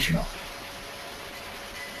confrontational.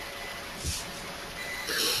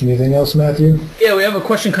 Anything else, Matthew? Yeah, we have a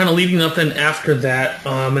question kind of leading up then after that,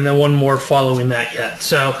 and then one more following that yet.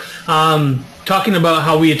 So talking about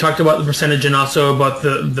how we had talked about the percentage and also about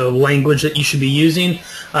the language that you should be using,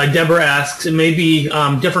 Deborah asks, it may be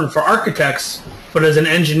different for architects, but as an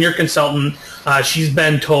engineer consultant, she's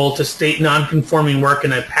been told to state non-conforming work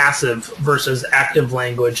in a passive versus active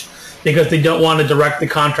language because they don't want to direct the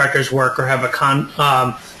contractor's work or have a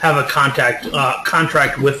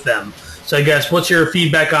contract with them. So I guess, what's your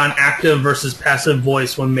feedback on active versus passive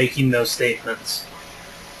voice when making those statements?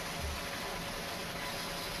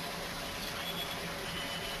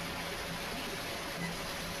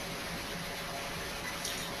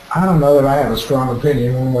 I don't know that I have a strong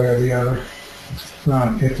opinion one way or the other.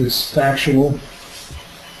 If it's factual,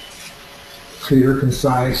 clear,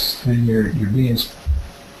 concise, and you're being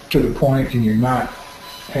to the point and you're not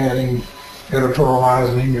adding,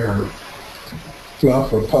 editorializing, or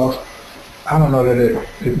fluff or puff, I don't know that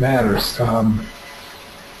it matters.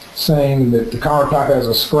 Saying that the countertop has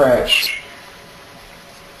a scratch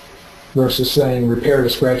versus saying repair the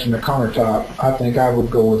scratch in the countertop, I think I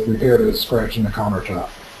would go with repair the scratch in the countertop.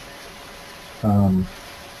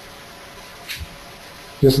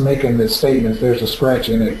 Just making the statement if there's a scratch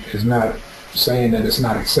in it is not saying that it's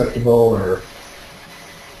not acceptable or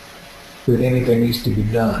that anything needs to be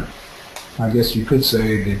done. I guess you could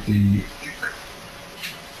say that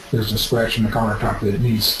there's a scratch in the countertop that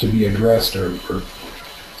needs to be addressed, or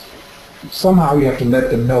somehow you have to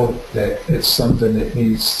let them know that it's something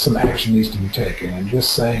that some action needs to be taken. And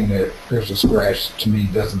just saying that there's a scratch to me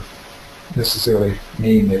doesn't necessarily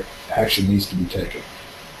mean that action needs to be taken.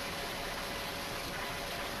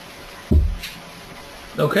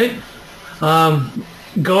 Okay.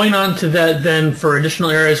 Going on to that then, for additional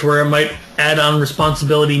areas where it might add on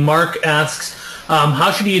responsibility, Mark asks,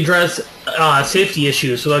 how should you address safety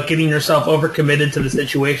issues without getting yourself overcommitted to the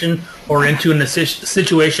situation or into a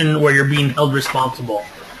situation where you're being held responsible?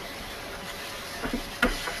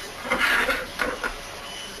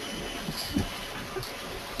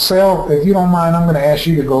 Sal, if you don't mind, I'm going to ask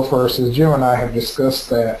you to go first, as Jim and I have discussed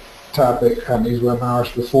that topic on these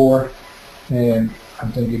webinars before, and I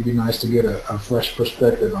think it'd be nice to get a fresh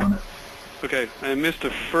perspective on it. Okay, I missed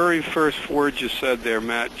the very first word you said there,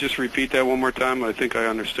 Matt. Just repeat that one more time. I think I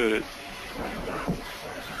understood it.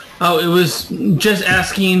 Oh, it was just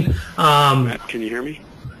asking... Matt, can you hear me?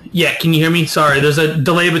 Yeah, can you hear me? Sorry, there's a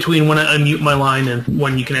delay between when I unmute my line and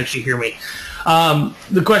when you can actually hear me.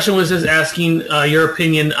 The question was just asking your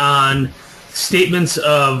opinion on statements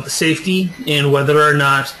of safety and whether or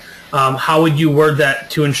not, how would you word that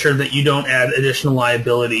to ensure that you don't add additional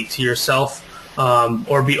liability to yourself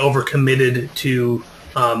or be overcommitted to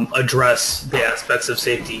address the aspects of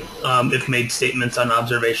safety if made statements on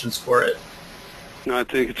observations for it? No, I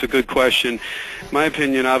think it's a good question. My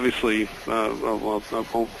opinion, obviously, well, I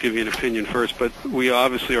won't give you an opinion first, but we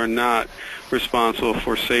obviously are not responsible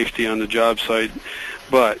for safety on the job site.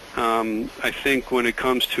 But I think when it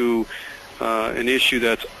comes to an issue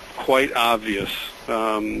that's quite obvious,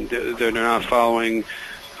 they're not following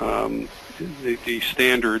the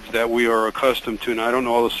standards that we are accustomed to. And I don't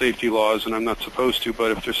know all the safety laws, and I'm not supposed to,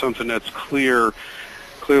 but if there's something that's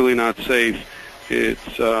clearly not safe,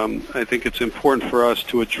 I think it's important for us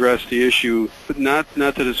to address the issue, but not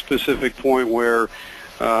to the specific point where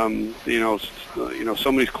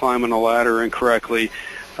somebody's climbing a ladder incorrectly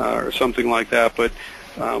or something like that. But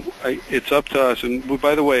it's up to us. And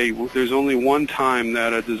by the way, there's only one time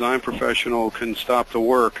that a design professional can stop the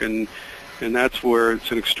work, and that's where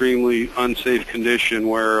it's an extremely unsafe condition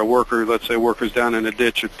where a worker, let's say a worker's down in a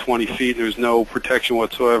ditch at 20 feet, there's no protection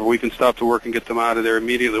whatsoever. We can stop the work and get them out of there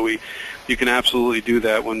immediately. You can absolutely do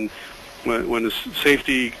that when the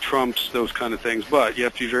safety trumps those kind of things. But you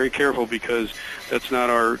have to be very careful because that's not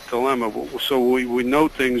our dilemma. So we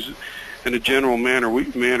note things in a general manner.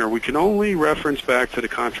 We can only reference back to the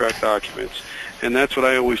contract documents, and that's what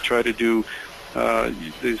I always try to do.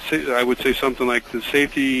 I would say something like the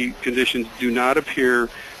safety conditions do not appear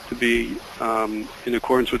to be in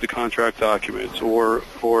accordance with the contract documents or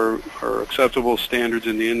acceptable standards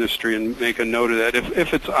in the industry, and make a note of that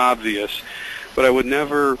if it's obvious. but I would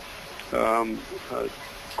never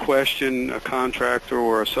question a contractor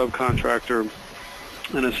or a subcontractor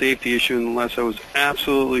on a safety issue unless I was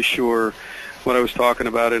absolutely sure what I was talking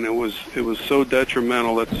about, and it was so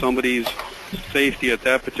detrimental that somebody's safety at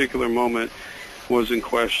that particular moment was in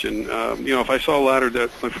question. If I saw a ladder that,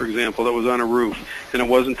 for example, that was on a roof and it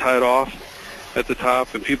wasn't tied off at the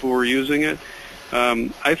top and people were using it,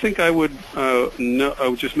 I think I would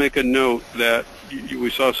just make a note that we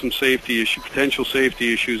saw some potential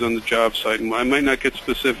safety issues on the job site, and I might not get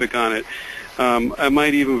specific on it. I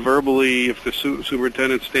might even verbally, if the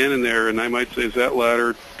superintendent's standing there, and I might say, is that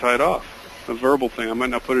ladder tied off? A verbal thing. I might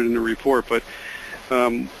not put it in the report, but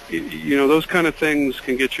those kind of things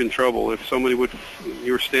can get you in trouble. If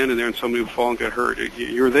you're standing there and somebody would fall and get hurt,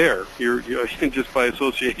 you're there. You're just by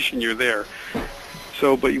association, you're there.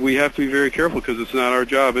 So, but we have to be very careful because it's not our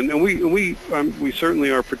job, and we certainly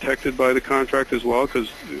are protected by the contract as well, because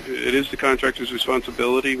it is the contractor's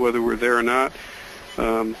responsibility whether we're there or not.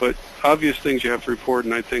 But obvious things you have to report,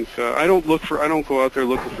 and I think I don't go out there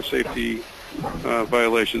looking for safety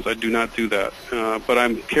violations. I do not do that, but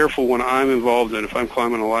I'm careful when I'm involved in. If I'm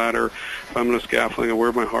climbing a ladder, if I'm in a scaffolding, I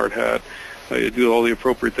wear my hard hat. I do all the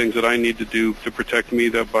appropriate things that I need to do to protect me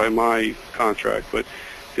by my contract. But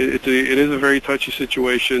it is a very touchy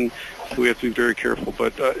situation. We have to be very careful.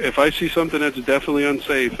 But if I see something that's definitely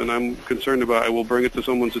unsafe and I'm concerned about, I will bring it to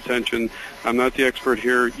someone's attention. I'm not the expert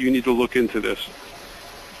here. You need to look into this.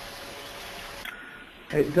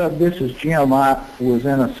 Hey, Doug, this is Jim. I was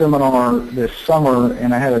in a seminar this summer,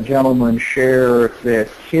 and I had a gentleman share that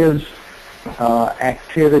his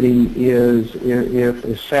activity is, if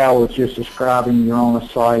as Sal was just describing, you're on a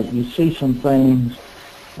site, you see some things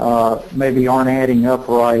maybe aren't adding up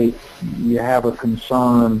right, you have a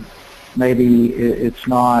concern, maybe it's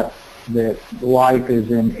not that life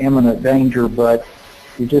is in imminent danger, but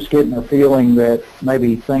you're just getting a feeling that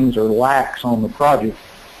maybe things are lax on the project.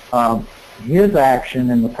 His action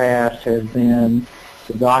in the past has been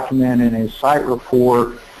to document in his site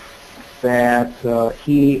report that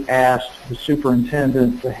he asked the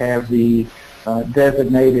superintendent to have the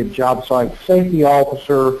designated job site safety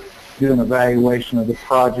officer do an evaluation of the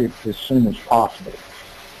project as soon as possible.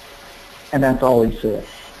 And that's all he said.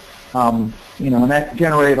 And that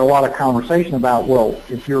generated a lot of conversation about, well,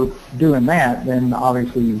 if you're doing that, then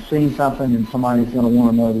obviously you've seen something and somebody's going to want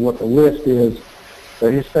to know what the list is.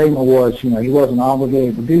 But his statement was, he wasn't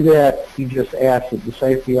obligated to do that. He just asked that the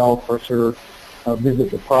safety officer visit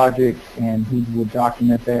the project, and he would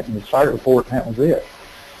document that in his site report, and that was it.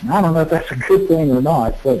 And I don't know if that's a good thing or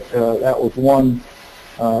not, but that was one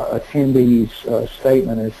attendee's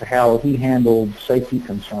statement as to how he handled safety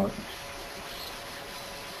concerns.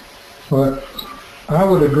 But I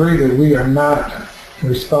would agree that we are not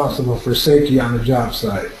responsible for safety on the job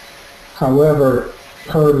site. However,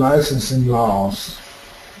 per licensing laws,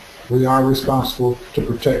 we are responsible to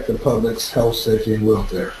protect the public's health, safety, and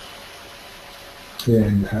welfare.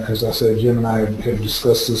 And as I said, Jim and I have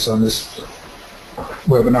discussed this on this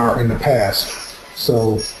webinar in the past.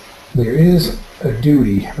 So there is a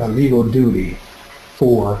duty, a legal duty,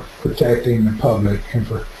 for protecting the public,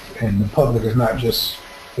 and the public is not just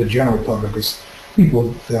the general public, it's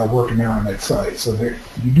people that are working there on that site. So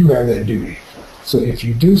you do have that duty. So if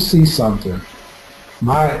you do see something,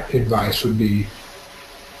 my advice would be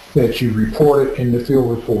that you report it in the field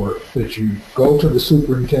report, that you go to the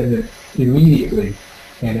superintendent immediately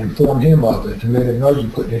and inform him of it and let him know you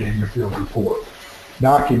put it in your field report.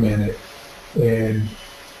 Document it, and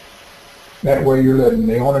that way you're letting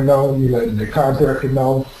the owner know, you're letting the contractor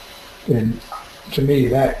know, and to me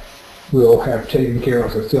that will have taken care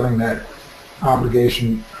of fulfilling that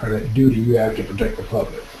obligation or that duty you have to protect the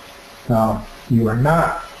public. Now, you are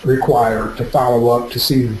not required to follow up to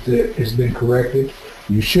see that it's been corrected.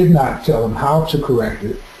 You should not tell them how to correct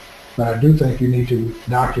it, but I do think you need to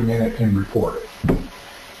document it and report it.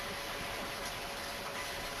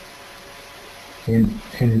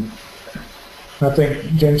 And I think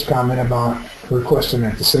Jim's comment about requesting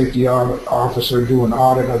that the safety officer do an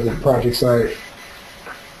audit of the project site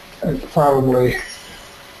is probably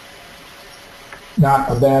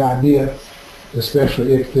not a bad idea,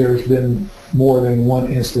 especially if there's been more than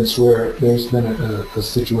one instance where there's been a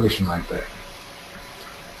situation like that.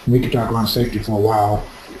 We could talk about safety for a while.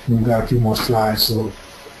 We've got a few more slides, so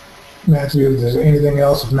Matthew, if there's anything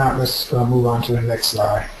else, if not, let's move on to the next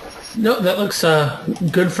slide. No, that looks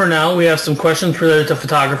good for now. We have some questions related to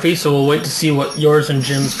photography, so we'll wait to see what yours and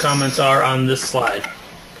Jim's comments are on this slide.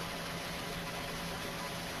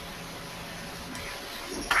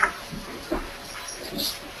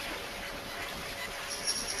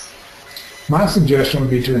 My suggestion would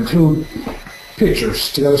be to include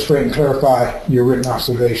pictures to illustrate and clarify your written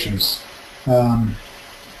observations.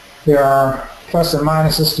 There are plus and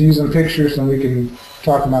minuses to using pictures, and we can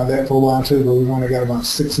talk about that for a while too, but we've only got about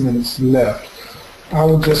 6 minutes left. I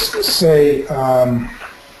would just say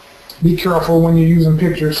be careful when you're using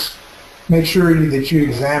pictures. Make sure that you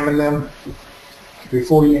examine them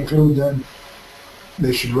before you include them.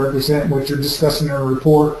 They should represent what you're discussing in a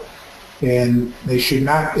report, and they should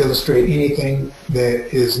not illustrate anything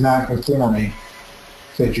that is non-conforming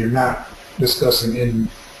that you're not discussing in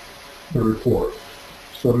the report.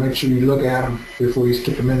 So make sure you look at them before you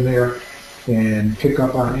stick them in there and pick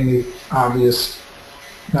up on any obvious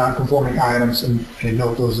non-conforming items and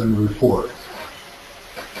note those in the report.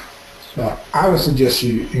 So I would suggest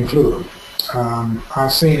you include them.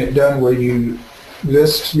 I've seen it done where you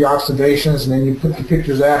list your observations and then you put the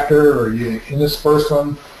pictures after, or you intersperse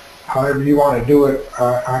them. However you want to do it,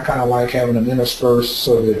 I kind of like having them interspersed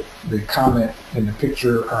so that the comment and the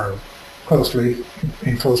picture are closely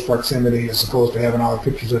in close proximity, as opposed to having all the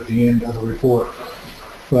pictures at the end of the report.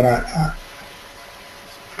 But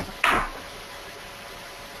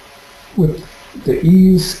with the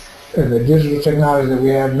ease and the digital technology that we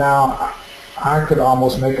have now, I could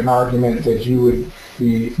almost make an argument that you would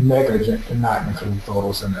be negligent to not include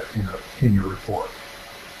photos in your report.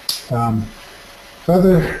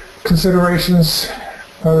 Other considerations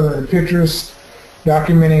other than the pictures: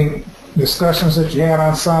 documenting discussions that you had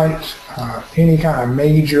on site, any kind of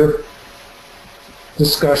major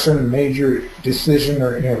discussion, major decision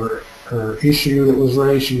or issue that was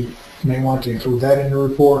raised, you may want to include that in the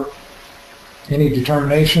report. Any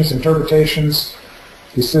determinations, interpretations,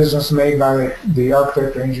 decisions made by the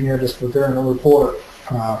architect or engineer that's preparing the report,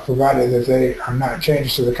 provided that they are not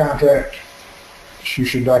changes to the contract, you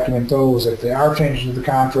should document those. If they are changes to the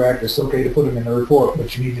contract, it's okay to put them in the report,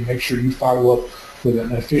 but you need to make sure you follow up with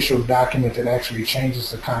an official document that actually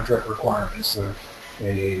changes the contract requirements.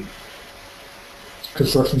 A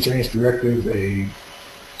construction change directive, a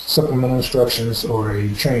supplemental instructions, or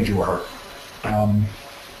a change order.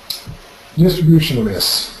 Distribution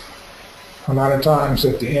lists. A lot of times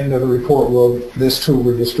at the end of the report we'll list who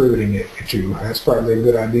we're distributing it to. That's probably a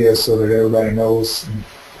good idea so that everybody knows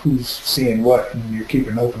who's seeing what and you're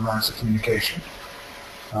keeping open lines of communication.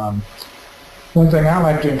 One thing I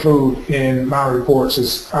like to include in my reports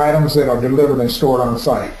is items that are delivered and stored on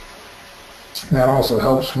site. That also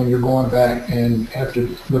helps when you're going back and have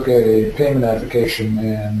to look at a payment application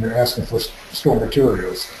and they're asking for store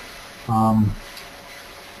materials.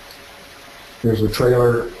 There's a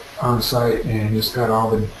trailer on site and it's got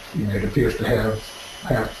all the, it appears to have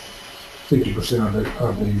 50%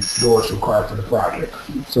 of the doors required for the project.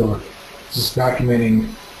 So just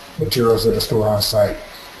documenting materials that are stored on site.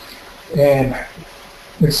 And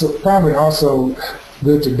it's probably also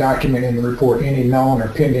good to document in the report any known or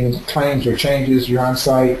pending claims or changes. You're on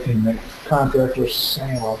site and the contractor's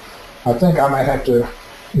saying, well, I think I might have to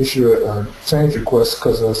issue a change request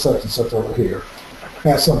because of such and such over here.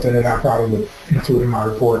 That's something that I probably would include in my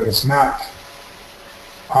report. It's not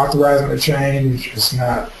authorizing a change, it's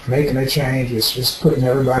not making a change, it's just putting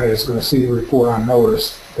everybody that's going to see the report on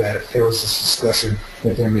notice that there was this discussion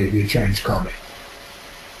that there may be a change coming.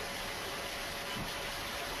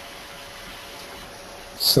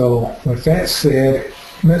 So with that said,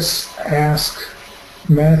 let's ask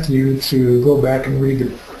Matthew to go back and read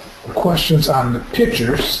the questions on the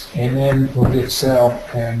pictures, and then we'll get Sal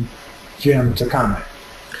and Jim to comment.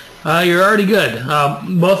 You're already good.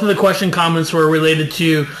 Both of the question comments were related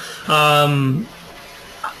to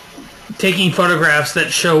taking photographs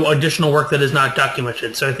that show additional work that is not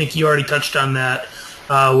documented. So I think you already touched on that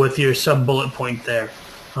with your sub-bullet point there.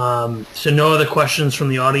 So no other questions from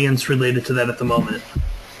the audience related to that at the moment.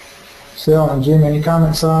 Sal and Jim, any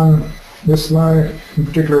comments on this slide, in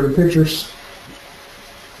particular the pictures?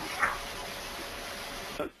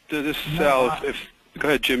 This is Sal. Go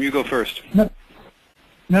ahead, Jim. You go first.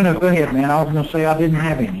 No, go ahead, man. I was going to say I didn't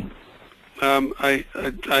have any.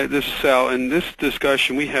 This is Sal. In this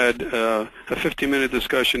discussion, we had a 15-minute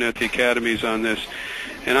discussion at the academies on this,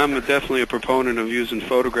 and I'm definitely a proponent of using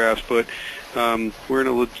photographs, but we're in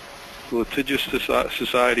a litigious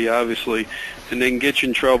society, obviously, and they can get you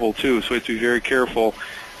in trouble, too, so we have to be very careful.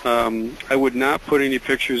 I would not put any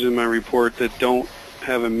pictures in my report that don't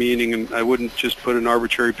have a meaning, and I wouldn't just put an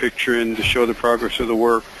arbitrary picture in to show the progress of the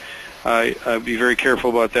work. I'd be very careful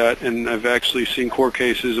about that, and I've actually seen court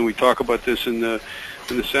cases, and we talk about this in the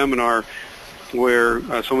seminar, where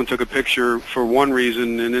someone took a picture for one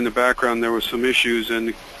reason, and in the background there was some issues,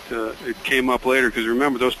 and it came up later, because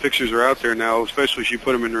remember, those pictures are out there now, especially if you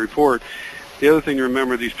put them in the report, The other thing to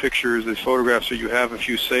remember, these pictures, these photographs that you have, if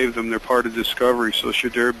you save them, they're part of discovery. So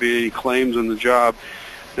should there be any claims on the job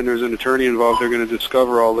and there's an attorney involved, they're going to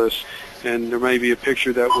discover all this. And there may be a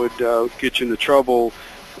picture that would get you into trouble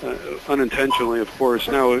unintentionally, of course.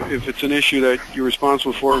 Now, if it's an issue that you're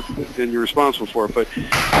responsible for, then you're responsible for it. But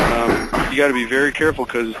you got to be very careful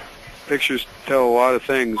because pictures tell a lot of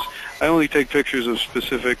things. I only take pictures of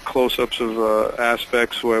specific close-ups of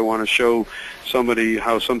aspects where I want to show somebody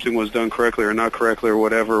how something was done correctly or not correctly or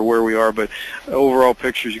whatever, where we are. But overall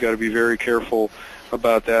pictures, you got to be very careful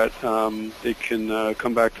about that. They can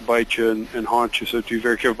come back to bite you and haunt you, so you have to be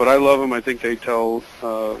very careful. But I love them. I think they tell,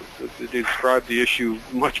 they describe the issue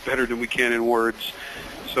much better than we can in words.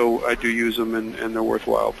 So I do use them, and they're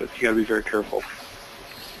worthwhile. But you got to be very careful.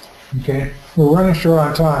 Okay, we're running short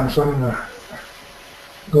on time, so I'm going to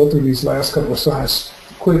go through these last couple of slides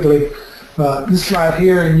quickly. This slide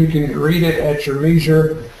here, and you can read it at your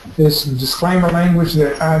leisure, is some disclaimer language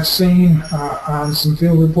that I've seen on some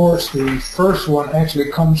field reports. The first one actually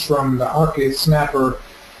comes from the Arcade Snapper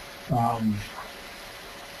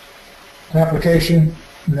application,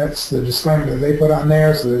 and that's the disclaimer that they put on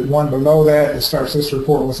there. So the one below that starts, "This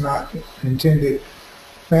report was not intended."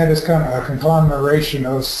 That is kind of a conglomeration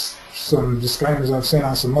of some disclaimers I've seen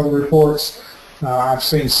on some other reports. I've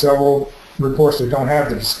seen several reports that don't have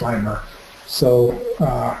the disclaimer. So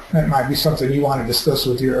that might be something you want to discuss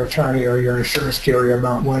with your attorney or your insurance carrier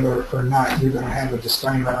about whether or not you're going to have a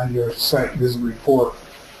disclaimer on your site visit report,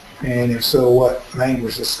 and if so, what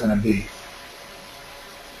language it's going to be.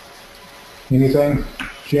 Anything,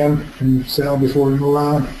 Jim and Sal, before we move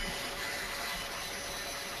on?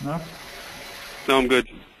 No? No, I'm good.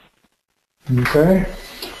 Okay.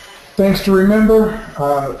 Things to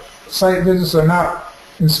remember, site visits are not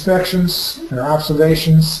inspections, they're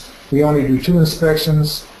observations. We only do 2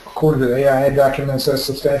 inspections. According to the AIA documents, that's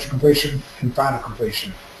substantial completion and final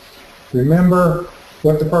completion. Remember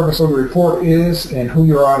what the purpose of the report is and who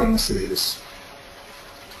your audience is.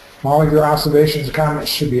 All of your observations and comments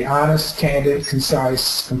should be honest, candid,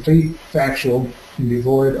 concise, complete, factual, and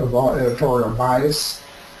devoid of all editorial bias.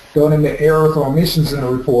 Don't admit errors or omissions in the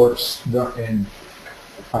reports. And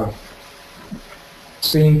I've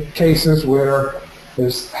seen cases where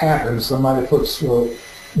this happens. Somebody puts, well,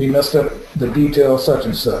 we messed up the detail such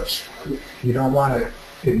and such. You don't want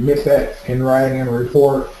to admit that in writing in a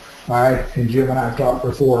report. I and Jim and I have talked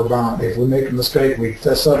before about if we make a mistake, we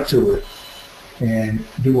fess up to it and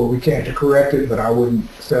do what we can to correct it, but I wouldn't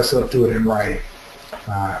fess up to it in writing.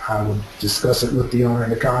 I would discuss it with the owner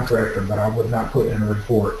and the contractor, but I would not put in a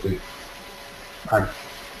report that I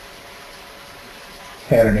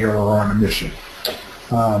had an error or an omission.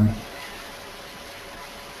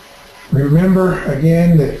 Remember,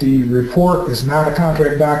 again, that the report is not a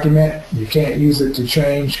contract document. You can't use it to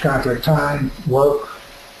change contract time, work,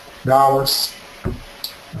 dollars.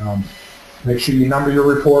 Make sure you number your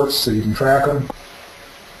reports so you can track them.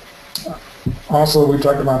 Also, we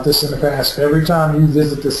talked about this in the past. Every time you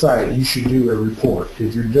visit the site, you should do a report.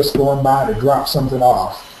 If you're just going by to drop something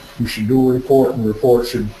off, you should do a report, and the report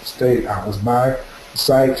should state, I was by the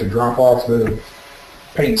site to drop off the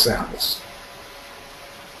paint samples.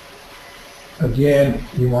 Again,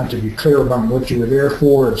 you want to be clear about what you were there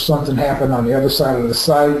for. If something happened on the other side of the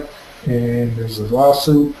site and there's a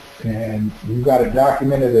lawsuit and you got it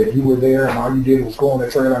documented that you were there and all you did was go on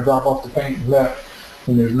the trailer and drop off the paint and left,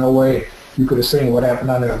 and there's no way you could have seen what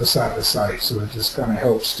happened on the other side of the site. So it just kind of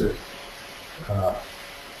helps to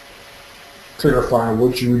clarify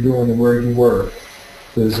what you were doing and where you were.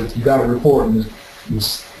 Because if you got a report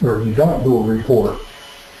or you don't do a report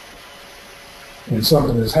and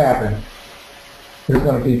something has happened, there's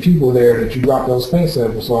going to be people there that you drop those paint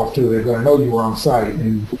samples off to. They're going to know you were on site.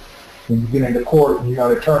 And when you get into court and you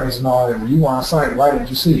got attorneys and all that, well, you were on site, why didn't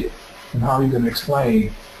you see it? And how are you going to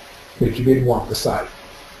explain that you didn't walk the site?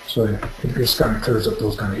 So it just kind of clears up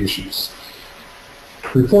those kind of issues.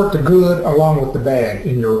 Report the good along with the bad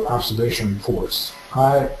in your observation reports.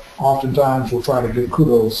 I oftentimes will try to give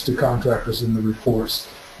kudos to contractors in the reports.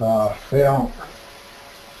 They're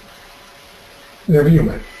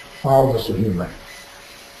human. All of us are human.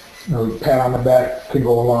 A pat on the back can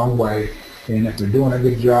go a long way, and if they're doing a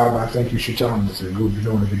good job, I think you should tell them that they're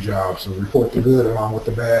doing a good job. So report the good along with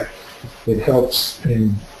the bad. It helps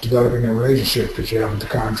in developing a relationship that you have with the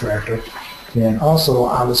contractor. And also,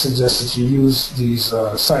 I would suggest that you use these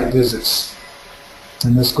site visits,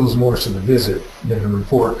 and this goes more to the visit than the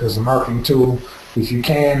report, as a marketing tool. If you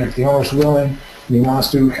can, if the owner's willing, and he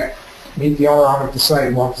wants to, meet the owner out at the site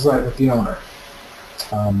and walk the site with the owner.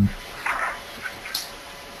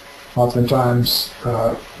 Oftentimes,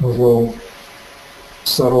 those little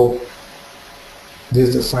subtle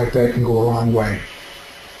visits like that can go a long way.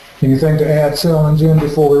 Anything to add, Sal and Jim,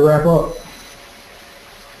 before we wrap up?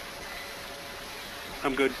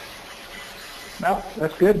 I'm good. No,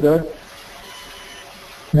 that's good, Doug.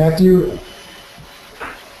 Matthew,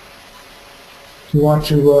 you want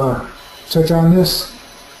to touch on this?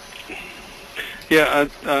 Yeah,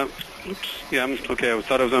 oops. Yeah, okay. I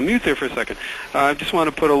thought I was on mute there for a second. I just want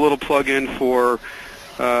to put a little plug in for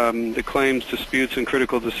the Claims, Disputes, and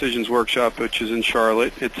Critical Decisions Workshop, which is in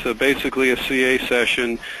Charlotte. It's basically a CA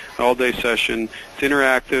session, all-day session. It's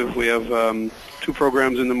interactive. We have 2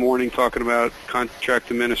 programs in the morning talking about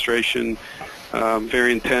contract administration,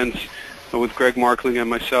 very intense, with Greg Markling and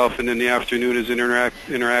myself, and in the afternoon is an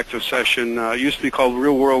interactive session. It used to be called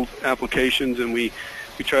Real World Applications, and we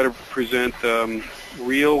try to present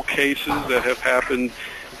real cases that have happened,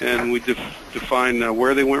 and we define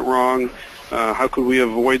where they went wrong, how could we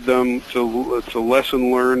avoid them. So it's a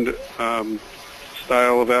lesson learned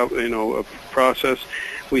style of a process.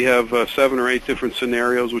 We have 7 or 8 different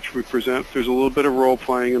scenarios which we present. There's a little bit of role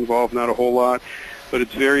playing involved, not a whole lot, but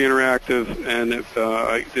it's very interactive, and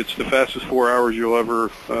it's the fastest 4 hours you'll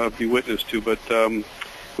ever be witness to. But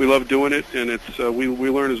we love doing it, and it's we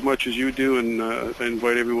learn as much as you do, and I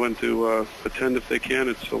invite everyone to attend if they can.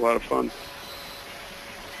 It's a lot of fun.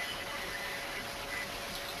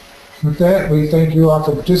 With that, we thank you all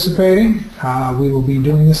for participating. We will be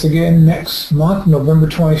doing this again next month, November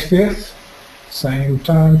 25th, same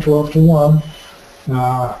time, 12 to 1.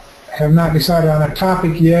 Have not decided on a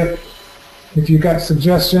topic yet. If you've got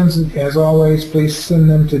suggestions, as always, please send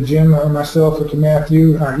them to Jim or myself or to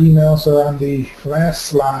Matthew. Our emails are on the last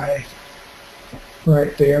slide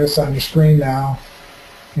right there. It's on your screen now.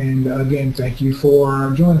 And again, thank you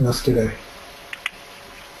for joining us today.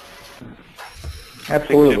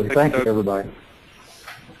 Absolutely. Thank you, everybody.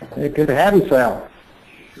 Hey, good to have you, Sal.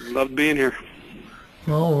 Love being here.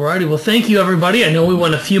 Alrighty, well thank you everybody. I know we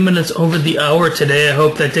went a few minutes over the hour today. I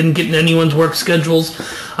hope that didn't get in anyone's work schedules,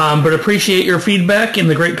 but appreciate your feedback and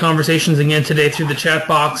the great conversations again today through the chat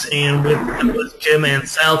box and with Jim and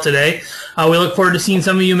Sal today. We look forward to seeing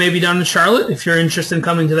some of you maybe down in Charlotte if you're interested in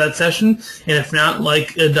coming to that session, and if not,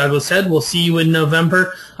 like Douglas said, we'll see you in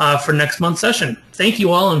November for next month's session. Thank you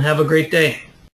all and have a great day.